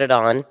would have put it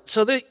on.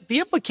 So the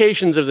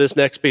implications of this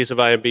next piece of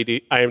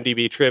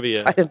IMDb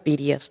trivia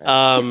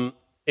BDS.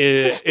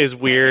 Is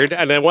weird,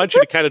 and I want you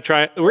to kind of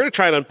we're going to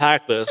try and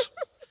unpack this.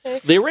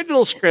 The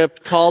original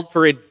script called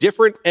for a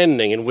different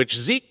ending in which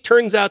Zeke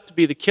turns out to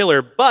be the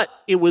killer, but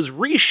it was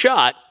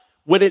reshot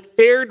when it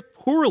fared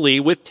poorly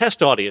with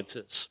test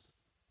audiences.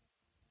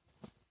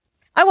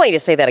 I want you to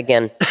say that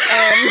again.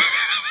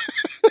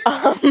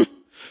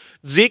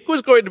 Zeke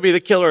was going to be the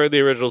killer in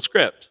the original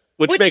script,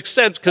 which makes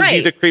sense because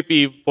he's a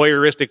creepy,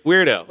 voyeuristic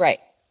weirdo. Right.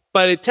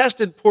 But it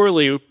tested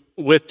poorly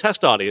with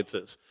test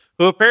audiences,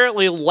 who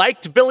apparently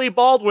liked Billy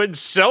Baldwin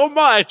so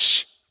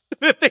much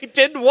that they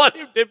didn't want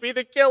him to be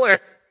the killer.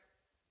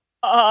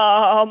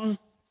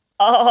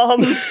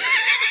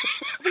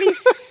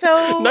 He's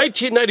so...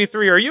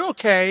 1993, are you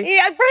okay?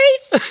 Yeah,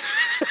 right?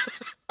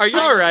 Are you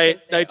all right,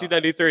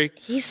 1993?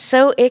 He's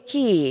so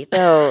icky,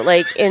 though.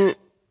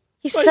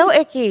 He's so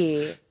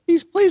icky. He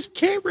plays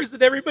cameras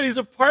in everybody's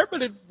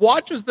apartment and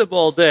watches them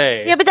all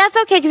day. Yeah, but that's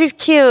okay because he's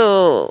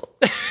cute.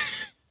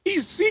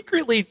 He's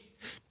secretly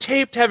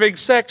taped having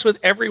sex with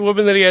every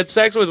woman that he had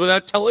sex with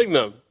without telling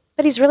them.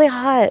 But he's really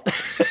hot.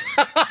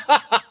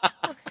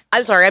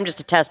 I'm sorry, I'm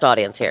just a test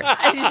audience here.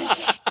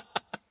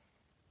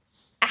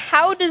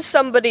 How does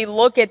somebody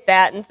look at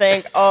that and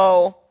think,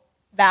 oh,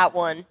 that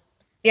one?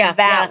 Yeah,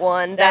 that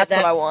one. That's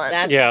what I want.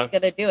 That's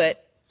gonna do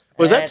it.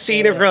 Was that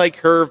scene of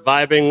her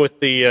vibing with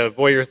the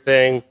voyeur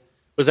thing?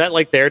 Was that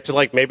there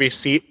to maybe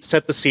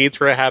set the seeds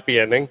for a happy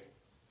ending?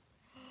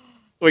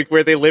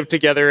 Where they live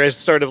together as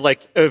sort of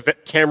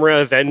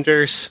camera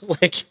Avengers,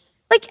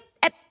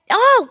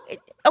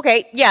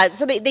 okay, yeah.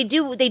 So they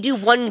do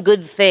one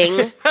good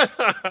thing.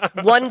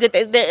 One good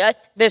thing.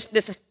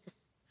 This.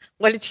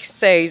 What did you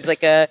say? He's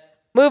like a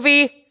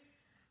movie.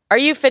 Are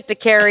you fit to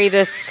carry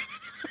this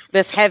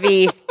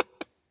heavy?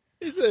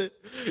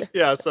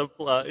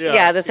 Subplot. Yeah.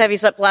 Yeah, this heavy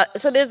subplot.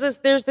 So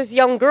there's this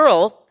young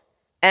girl,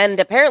 and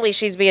apparently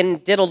she's being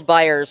diddled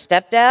by her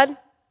stepdad.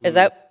 Is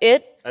that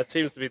it? That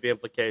seems to be the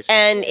implication.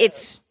 And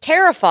it's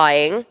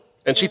terrifying.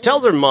 And she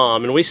tells her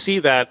mom, and we see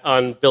that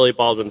on Billy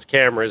Baldwin's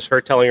cameras,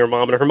 her telling her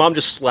mom, and her mom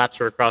just slaps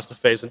her across the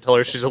face and tells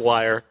her she's a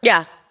liar.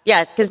 Yeah,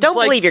 because don't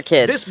believe your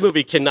kids. This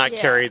movie cannot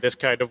carry this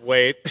kind of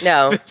weight.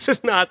 No. This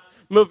is not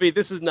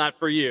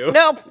for you.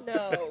 No.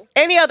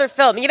 Any other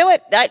film. You know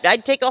what?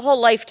 I'd take a whole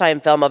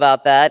Lifetime film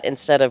about that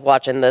instead of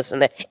watching this.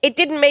 And it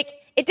didn't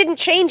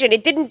change it.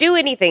 It didn't do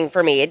anything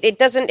for me. It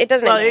doesn't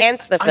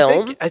enhance the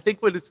film. I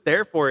think what it's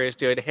there for is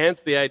to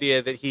enhance the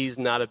idea that he's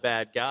not a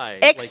bad guy.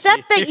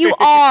 Except that you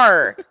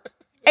are.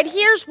 And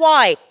here's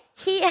why.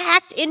 He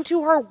hacked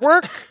into her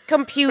work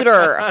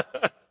computer.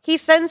 He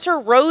sends her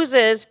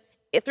roses.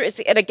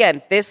 And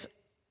again, this,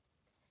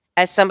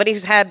 as somebody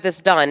who's had this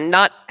done,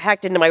 not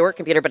hacked into my work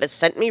computer, but has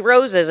sent me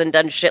roses and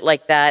done shit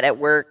like that at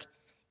work.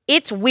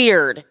 It's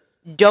weird.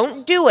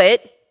 Don't do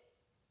it.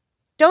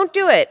 Don't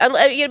do it.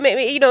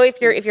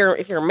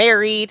 If you're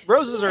married,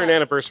 roses are an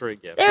anniversary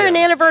gift. They're an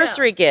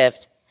anniversary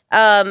gift.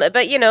 But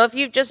if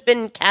you've just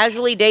been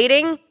casually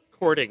dating,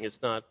 courting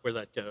is not where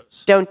that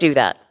goes. Don't do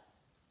that.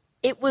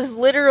 It was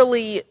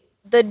literally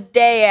the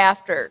day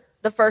after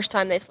the first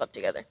time they slept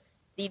together.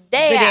 The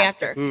day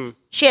after.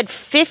 She had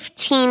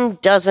 15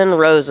 dozen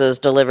roses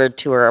delivered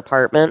to her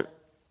apartment.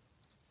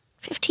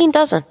 15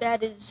 dozen.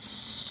 That is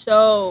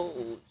so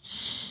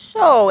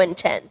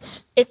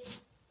intense.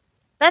 The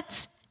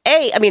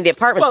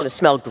apartment's going to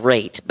smell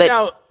great. But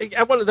now,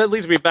 that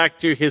leads me back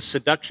to his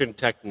seduction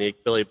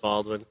technique, Billy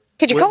Baldwin.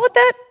 Could you call it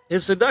that?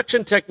 His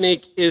seduction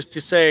technique is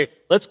to say,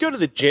 let's go to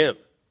the gym.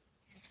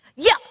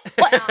 Yeah.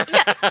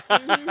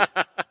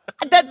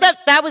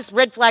 That was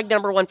red flag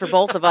number one for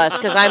both of us,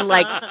 because I'm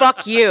like,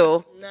 fuck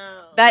you.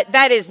 No.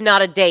 That is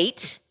not a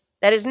date.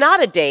 That is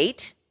not a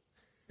date.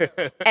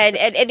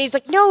 And he's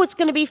like, no, it's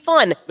going to be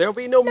fun. There'll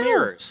be no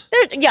mirrors.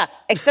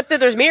 Except that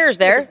there's mirrors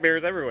there. There's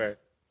mirrors everywhere.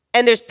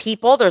 And there's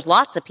people. There's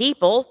lots of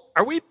people.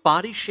 Are we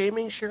body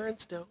shaming Sharon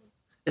Stone?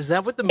 Is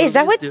that what the movie is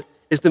doing?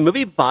 Is the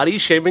movie body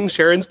shaming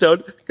Sharon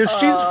Stone? Because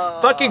she's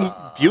fucking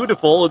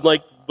beautiful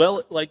and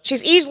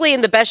she's easily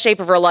in the best shape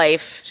of her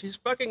life. She's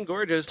fucking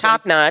gorgeous.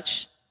 Top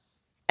notch.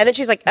 And then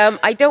she's like,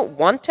 I don't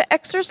want to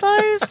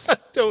exercise.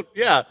 Don't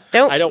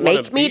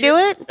make me do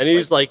it. And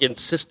he's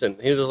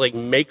insistent. He just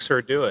makes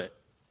her do it.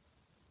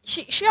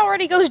 She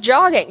already goes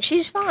jogging.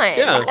 She's fine.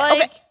 Yeah.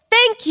 Okay.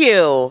 Thank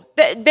you.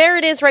 There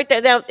it is right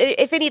there. Now,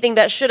 if anything,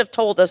 that should have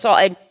told us all.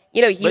 And,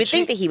 you would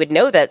think that he would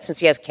know that since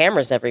he has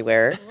cameras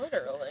everywhere.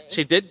 Literally.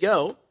 She did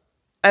go.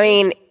 I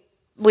mean,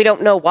 we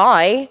don't know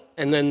why.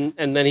 And then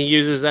he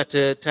uses that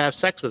to have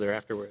sex with her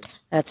afterwards.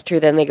 That's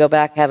true. Then they go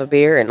back, have a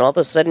beer, and all of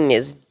a sudden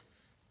is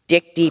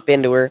dick deep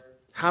into her.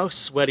 How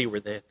sweaty were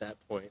they at that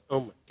point?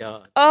 Oh, my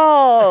God.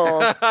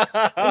 Oh.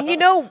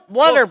 And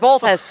one or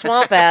both has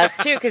swamp ass,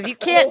 too, because you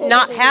can't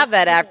not have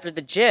that after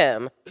the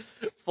gym.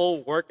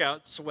 Full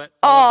workout sweat.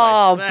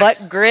 Oh,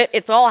 butt grit.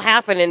 It's all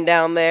happening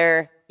down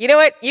there. You know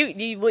what?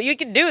 You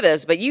can do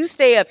this, but you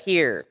stay up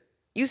here.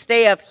 You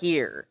stay up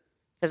here.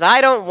 Because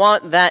I don't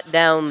want that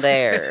down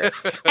there.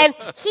 And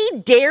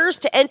he dares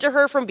to enter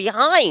her from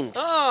behind.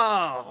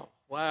 Oh,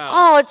 wow.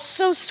 Oh, it's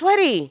so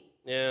sweaty.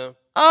 Yeah.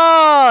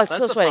 Oh, it's so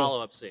That's the sweaty.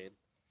 follow-up scene.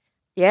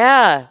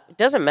 Yeah, it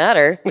doesn't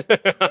matter.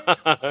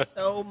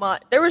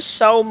 There was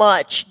so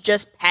much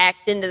just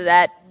packed into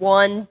that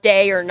one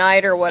day or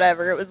night or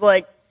whatever. It was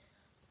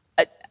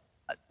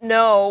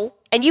no.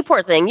 And you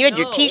poor thing, you had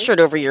your T-shirt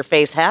over your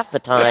face half the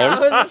time. I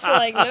was just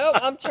like, nope,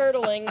 I'm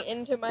turtling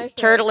into my shirt.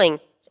 Turtling.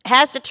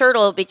 has to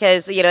turtle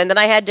because, and then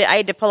I had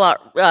to pull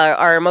out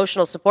our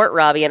emotional support,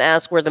 Robbie, and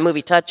ask where the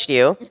movie touched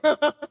you.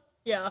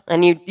 Yeah.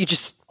 And you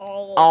just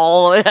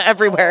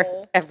everywhere.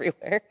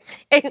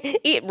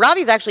 And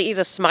Robbie's he's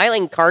a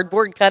smiling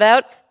cardboard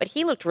cutout, but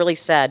he looked really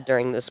sad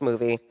during this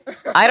movie.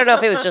 I don't know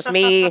if it was just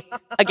me,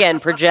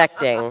 again,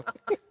 projecting,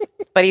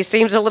 but he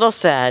seems a little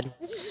sad.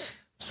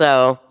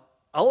 So.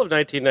 All of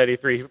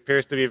 1993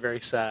 appears to be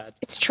very sad.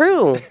 It's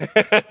true.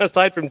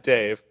 Aside from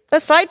Dave.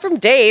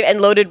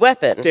 And Loaded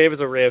Weapon. Dave is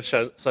a ray of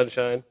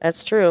sunshine.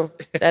 That's true.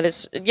 That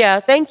is,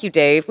 thank you,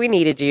 Dave. We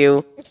needed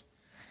you.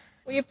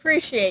 We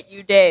appreciate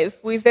you, Dave.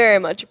 We very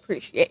much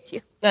appreciate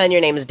you. And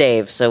your name is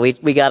Dave, so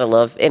we gotta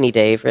love any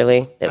Dave,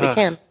 really, that we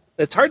can.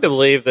 It's hard to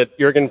believe that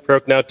Jürgen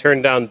Prochnow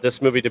turned down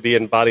this movie to be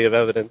in Body of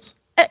Evidence.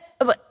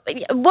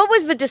 What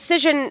was the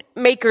decision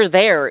maker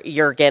there,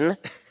 Jürgen?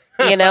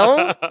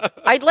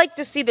 I'd like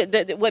to see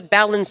what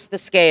balanced the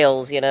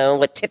scales,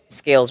 what tipped the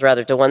scales,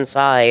 rather, to one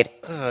side.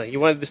 You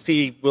wanted to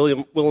see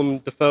Willem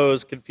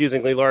Dafoe's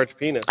confusingly large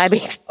penis. I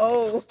mean...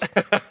 Oh.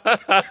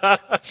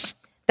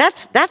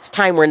 That's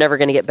time we're never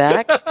going to get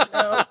back.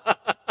 No.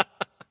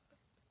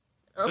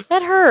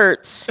 That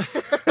hurts.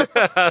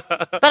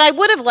 But I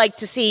would have liked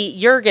to see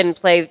Jürgen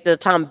play the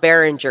Tom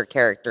Berenger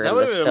character in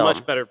this film. That would have been a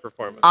much better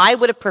performance. I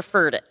would have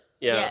preferred it.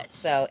 Yeah.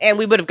 Yes. And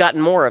we would have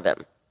gotten more of him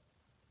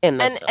in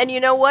this film. And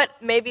you know what?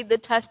 Maybe the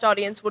test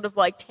audience would have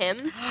liked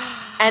him,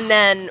 and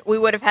then we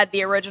would have had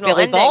the original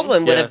Billy ending.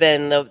 Baldwin would have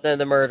been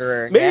the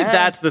murderer. Maybe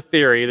that's the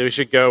theory that we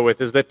should go with,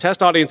 is that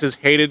test audiences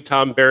hated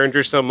Tom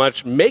Berenger so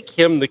much, make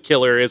him the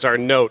killer is our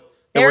note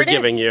that we're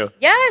giving you.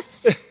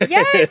 Yes.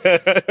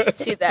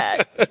 See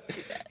that.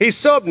 He's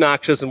so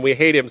obnoxious and we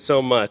hate him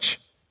so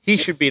much. He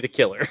should be the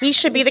killer. He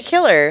should be the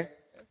killer.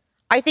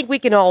 I think we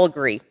can all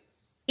agree.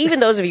 Even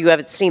those of you who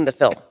haven't seen the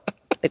film,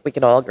 I think we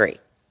can all agree.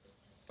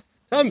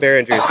 Tom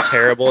Berenger is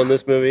terrible in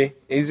this movie.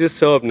 He's just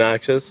so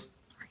obnoxious.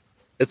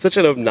 It's such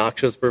an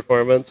obnoxious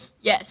performance.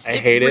 Yes, I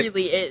hate it. It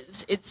really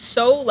is. It's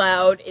so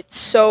loud. It's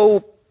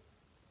so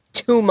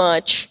too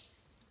much.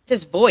 It's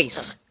his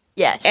voice.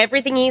 Yes.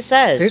 Everything he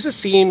says. There's a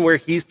scene where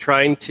he's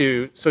trying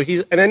to...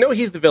 And I know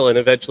he's the villain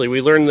eventually.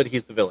 We learn that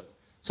he's the villain.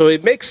 So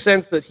it makes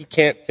sense that he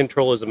can't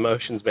control his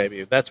emotions,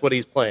 maybe. That's what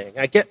he's playing.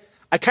 I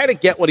kind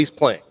of get what he's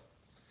playing.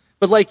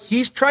 But,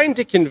 he's trying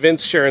to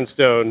convince Sharon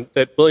Stone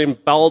that William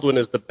Baldwin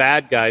is the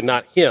bad guy,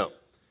 not him.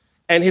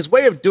 And his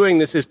way of doing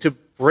this is to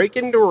break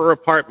into her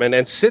apartment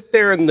and sit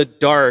there in the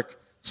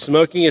dark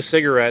smoking a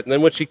cigarette. And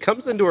then when she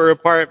comes into her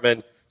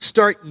apartment,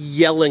 start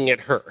yelling at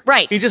her.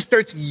 Right. He just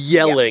starts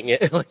yelling.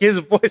 Yeah. His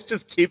voice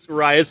just keeps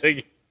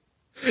rising.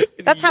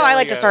 That's how I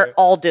like to start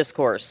all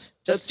discourse.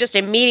 Just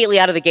immediately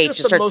out of the gate,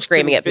 just start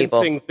screaming at people.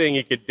 The most convincing thing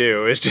you could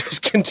do is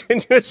just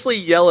continuously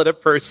yell at a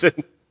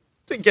person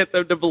to get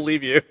them to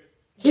believe you.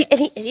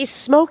 He's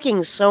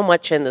smoking so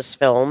much in this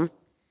film.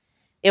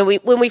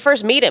 When we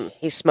first meet him,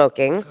 he's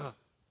smoking. Oh,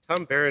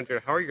 Tom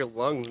Berenger, how are your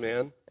lungs,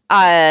 man?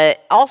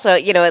 Also,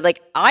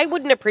 I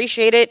wouldn't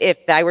appreciate it if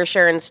I were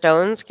Sharon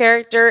Stone's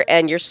character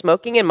and you're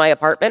smoking in my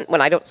apartment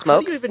when I don't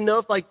smoke. How do you even know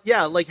if,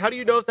 how do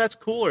you know if that's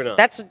cool or not?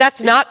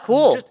 That's not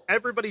cool.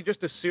 Everybody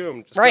just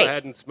assumed. Just right. Go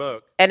ahead and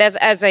smoke. And as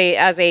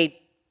a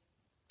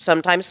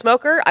sometimes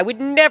smoker, I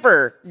would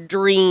never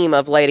dream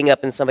of lighting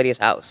up in somebody's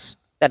house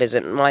that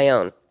isn't my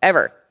own,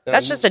 ever.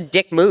 That's just a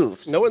dick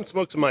move. No one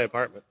smokes in my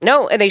apartment.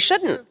 No, and they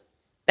shouldn't.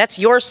 That's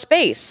your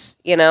space,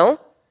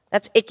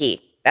 That's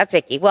icky. That's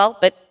icky. Well,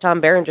 but Tom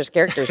Berenger's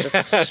character is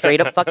just straight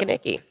up fucking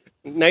icky.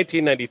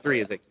 1993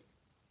 is icky.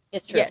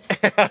 It's true. Yes.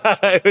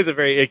 It was a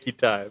very icky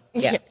time.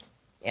 Yeah.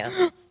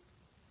 Yes.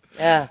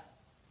 Yeah.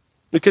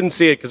 We couldn't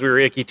see it because we were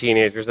icky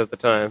teenagers at the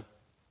time.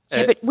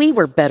 Yeah, but we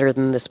were better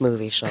than this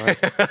movie, Sean.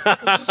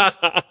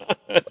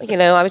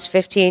 I was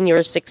 15, you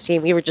were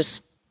 16. We're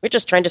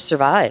just trying to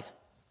survive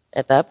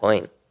at that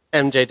point.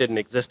 MJ didn't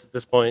exist at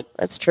this point.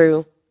 That's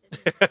true.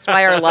 That's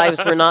why our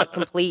lives were not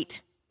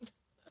complete.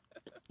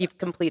 You've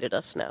completed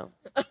us now.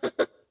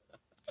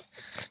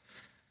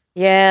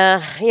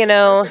 Yeah,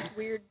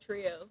 Weird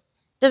trio.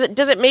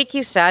 Does it make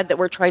you sad that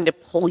we're trying to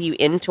pull you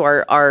into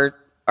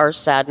our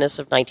sadness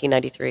of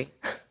 1993?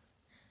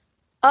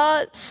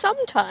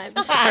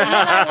 Sometimes.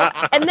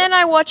 And then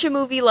I watch a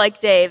movie like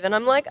Dave, and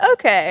I'm like,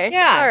 okay,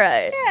 all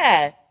right.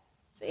 Yeah.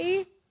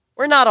 See?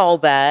 We're not all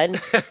bad.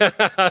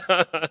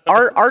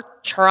 Our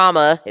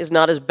trauma is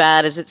not as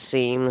bad as it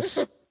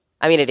seems.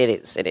 I mean, it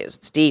is.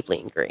 It's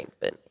deeply ingrained.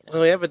 But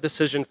Well, we have a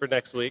decision for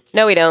next week.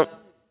 No, we don't.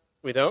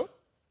 We don't?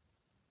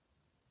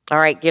 All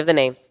right, give the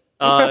names.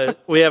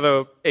 We have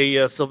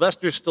a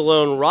Sylvester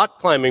Stallone rock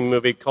climbing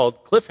movie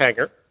called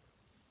Cliffhanger.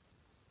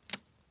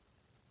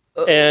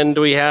 And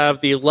we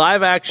have the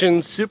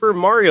live-action Super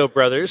Mario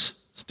Brothers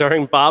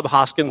starring Bob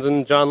Hoskins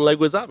and John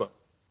Leguizamo.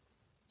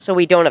 So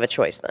we don't have a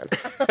choice then.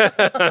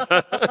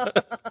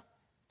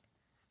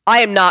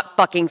 I am not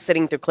fucking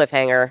sitting through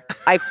Cliffhanger.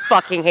 I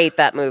fucking hate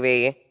that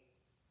movie.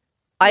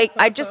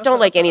 I just don't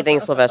like anything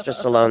Sylvester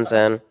Stallone's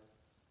in.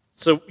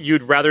 So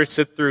you'd rather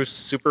sit through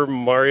Super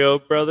Mario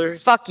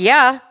Brothers? Fuck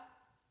yeah.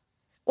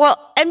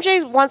 Well,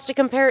 MJ wants to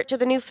compare it to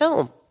the new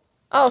film.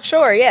 Oh,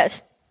 sure,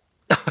 yes.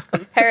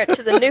 compare it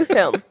to the new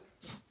film.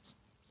 Just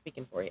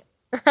speaking for you.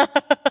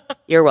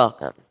 You're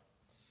welcome.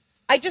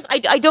 I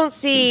don't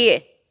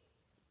see...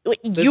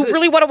 You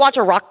really want to watch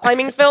a rock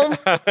climbing film?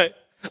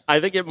 I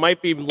think it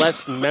might be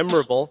less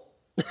memorable.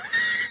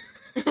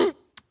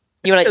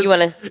 You want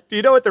to? Do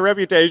you know what the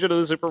reputation of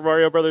the Super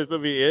Mario Brothers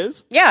movie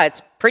is? Yeah,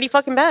 it's pretty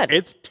fucking bad.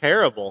 It's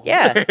terrible.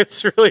 Yeah.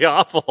 It's really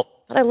awful.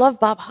 But I love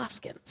Bob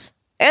Hoskins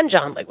and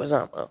John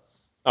Leguizamo.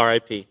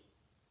 R.I.P.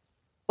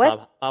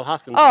 What? Bob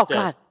Hoskins Oh, is dead.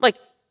 God. Like,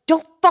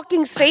 don't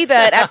fucking say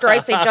that after I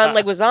say John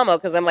Leguizamo,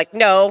 because I'm like,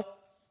 no.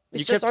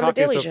 It's just on The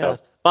Daily Show.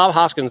 Fast. Bob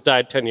Hoskins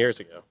died 10 years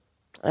ago.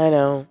 I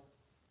know.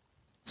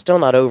 Still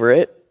not over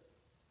it.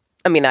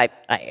 I mean, I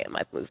am.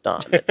 I've moved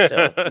on, but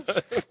still.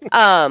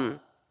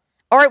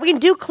 All right, we can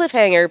do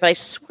cliffhanger, but I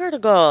swear to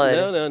God.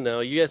 No.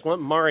 You guys want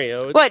Mario.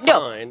 It's what? No,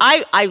 fine.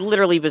 I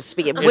literally was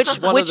speaking. Which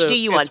do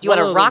you want? Do you want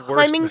a rock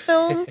climbing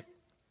film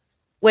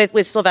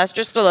with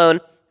Sylvester Stallone,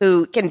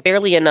 who can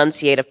barely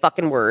enunciate a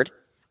fucking word?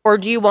 Or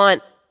do you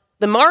want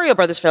the Mario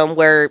Brothers film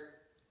where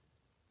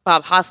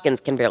Bob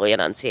Hoskins can barely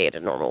enunciate a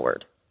normal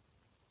word?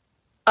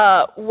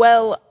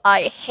 Well,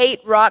 I hate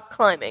rock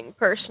climbing,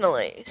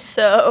 personally,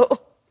 so...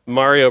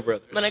 Mario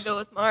Brothers. I'm gonna go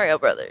with Mario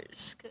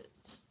Brothers,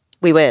 'cause...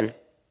 We win.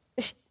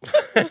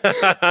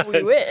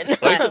 We win.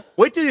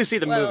 Wait till you see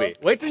the movie.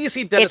 Wait till you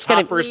see Dennis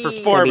Hopper's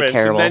performance,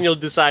 and then you'll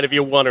decide if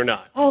you won or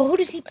not. Oh, who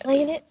does he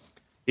play in it?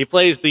 He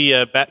plays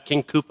the Bat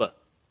King Koopa.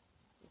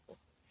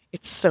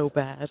 It's so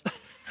bad.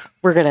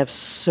 We're gonna have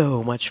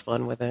so much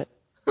fun with it.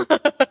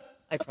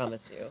 I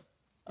promise you.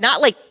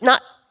 Not like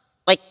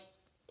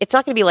it's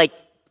not gonna be like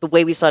the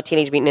way we saw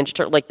Teenage Mutant Ninja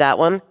Turtle, like that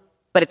one,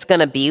 but it's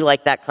gonna be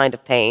like that kind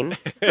of pain.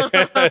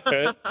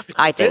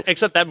 I think.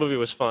 Except that movie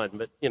was fun,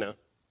 but you know.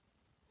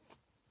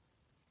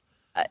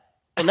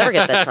 We'll never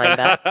get that time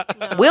back.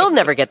 No. We'll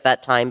never get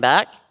that time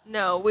back.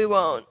 No, we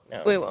won't.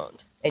 No. We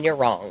won't. And you're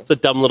wrong. It's a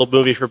dumb little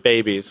movie for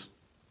babies.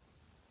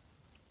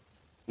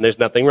 And there's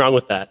nothing wrong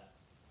with that.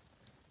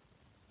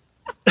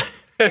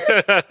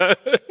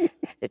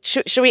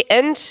 Should we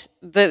end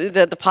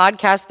the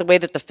podcast the way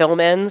that the film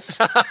ends?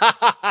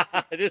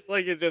 Just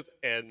like it just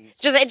ends.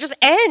 It just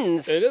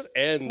ends. It just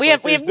ends. We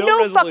have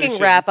no fucking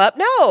wrap up.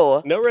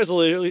 No. No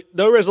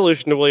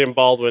resolution to William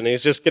Baldwin.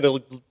 He's just going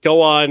to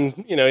go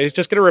on. You know, he's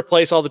just going to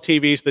replace all the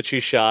TVs that she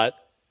shot.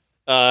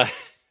 That's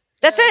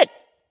it.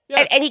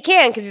 Yeah. And he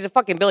can because he's a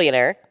fucking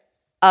billionaire.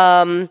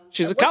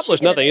 She's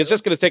accomplished nothing. It's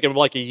just going to take him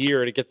like a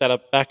year to get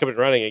that back up and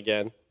running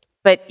again.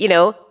 But,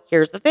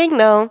 here's the thing,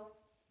 though.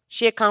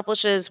 She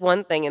accomplishes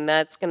one thing, and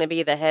that's going to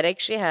be the headache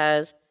she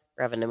has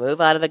for having to move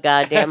out of the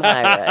goddamn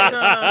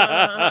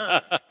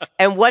high-rise.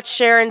 And what's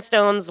Sharon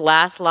Stone's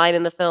last line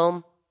in the film?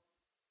 Do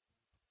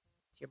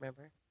you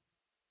remember?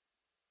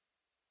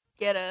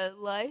 Get a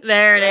life.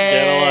 There it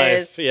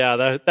is. Get a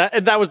life. Yeah,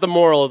 that was the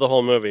moral of the the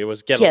whole movie,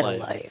 was get a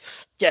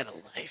life. Get a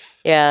life.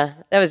 Yeah,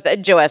 that was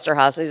Joe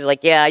Esterhaz. He's like,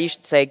 yeah, you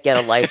should say get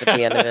a life at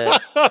the end of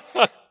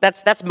it.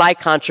 That's my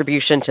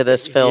contribution to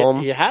this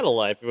film. He had a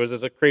life. It was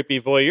as a creepy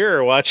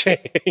voyeur watching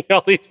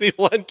all these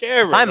people on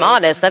camera. If I'm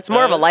honest, that's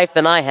more of a life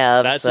than I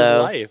have. That's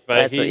so his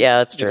life.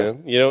 That's true.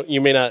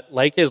 You may not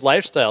like his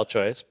lifestyle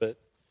choice, but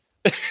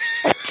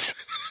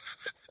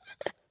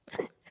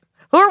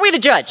who are we to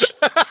judge?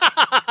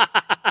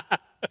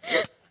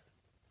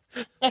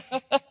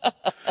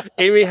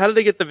 Amy, how did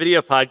they get the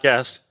video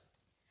podcast?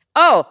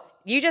 Oh,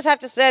 you just have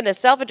to send a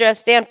self-addressed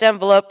stamped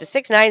envelope to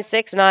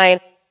 6969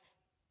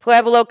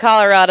 Pueblo,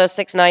 Colorado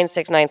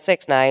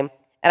 696969.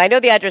 And I know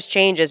the address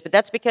changes, but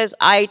that's because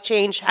I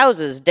change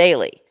houses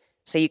daily,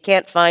 so you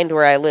can't find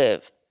where I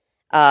live.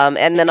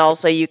 And then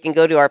also you can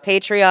go to our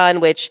Patreon,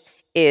 which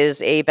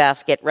is a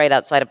basket right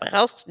outside of my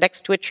house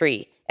next to a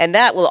tree, and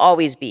that will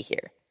always be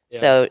here. Yeah.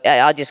 So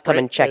I'll just come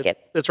and check it.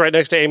 It's right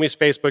next to Amy's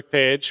Facebook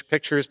page.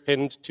 Pictures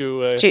pinned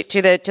to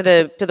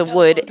the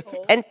wood.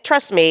 And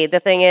trust me, the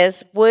thing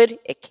is, wood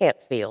it can't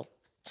feel.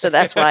 So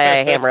that's why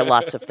I hammer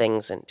lots of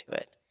things into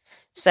it.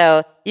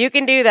 So you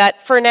can do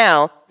that for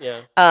now.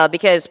 Yeah.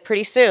 Because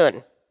pretty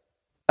soon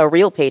a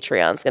real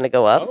Patreon's going to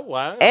go up. Oh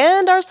wow!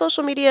 And our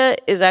social media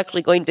is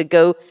actually going to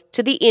go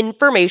to the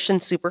information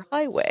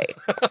superhighway.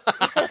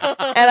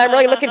 And I'm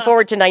really looking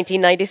forward to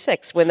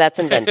 1996 when that's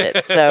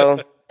invented.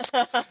 So.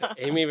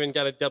 Amy even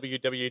got a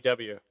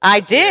www.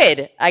 I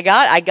did. I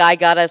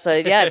got us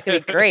a, it's going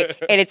to be great.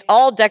 And it's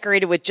all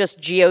decorated with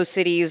just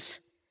GeoCities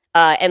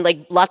and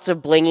like lots of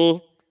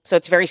blingy. So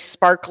it's very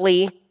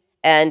sparkly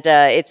and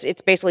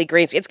it's basically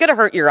green. It's going to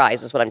hurt your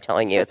eyes is what I'm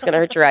telling you. It's going to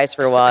hurt your eyes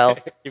for a while.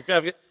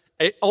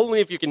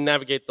 Only if you can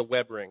navigate the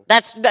web ring.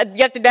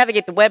 You have to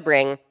navigate the web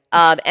ring.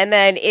 And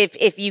then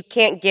if you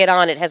can't get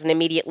on, it has an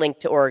immediate link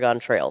to Oregon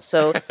Trail.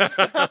 So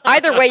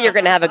either way, you're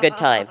going to have a good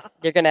time.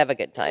 You're going to have a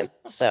good time.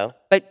 So,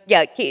 but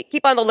yeah,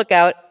 keep on the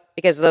lookout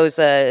because those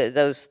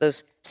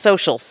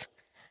socials,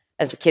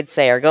 as the kids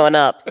say, are going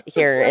up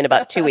here in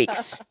about 2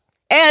 weeks.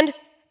 And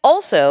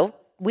also,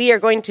 we are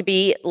going to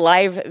be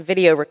live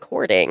video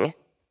recording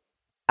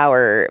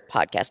our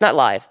podcast. Not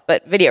live,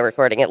 but video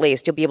recording at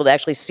least. You'll be able to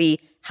actually see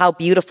how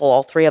beautiful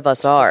all three of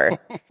us are,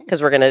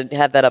 because we're going to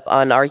have that up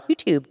on our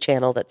YouTube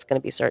channel that's going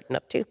to be starting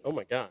up too. Oh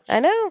my gosh! I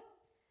know.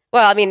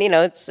 Well, I mean,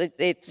 it's.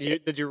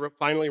 Did you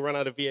finally run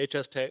out of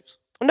VHS tapes?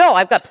 No,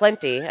 I've got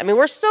plenty. I mean,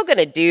 we're still going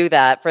to do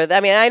that.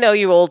 I know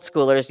you old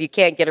schoolers, you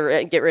can't get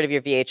rid of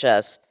your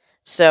VHS,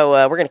 so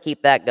we're going to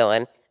keep that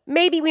going.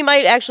 Maybe we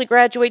might actually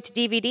graduate to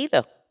DVD,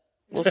 though.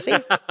 We'll see.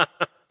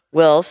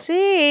 We'll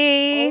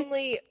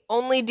see.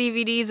 Only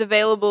DVDs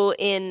available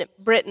in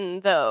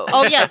Britain, though.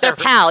 Oh yeah, they're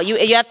PAL.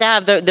 You have to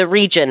have the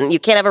region. You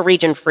can't have a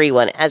region-free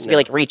one. It has to be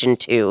like region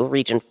 2,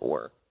 region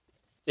 4.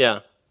 Yeah,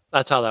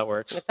 that's how that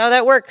works. That's how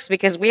that works,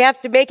 because we have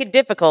to make it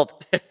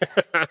difficult.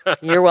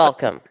 You're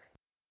welcome.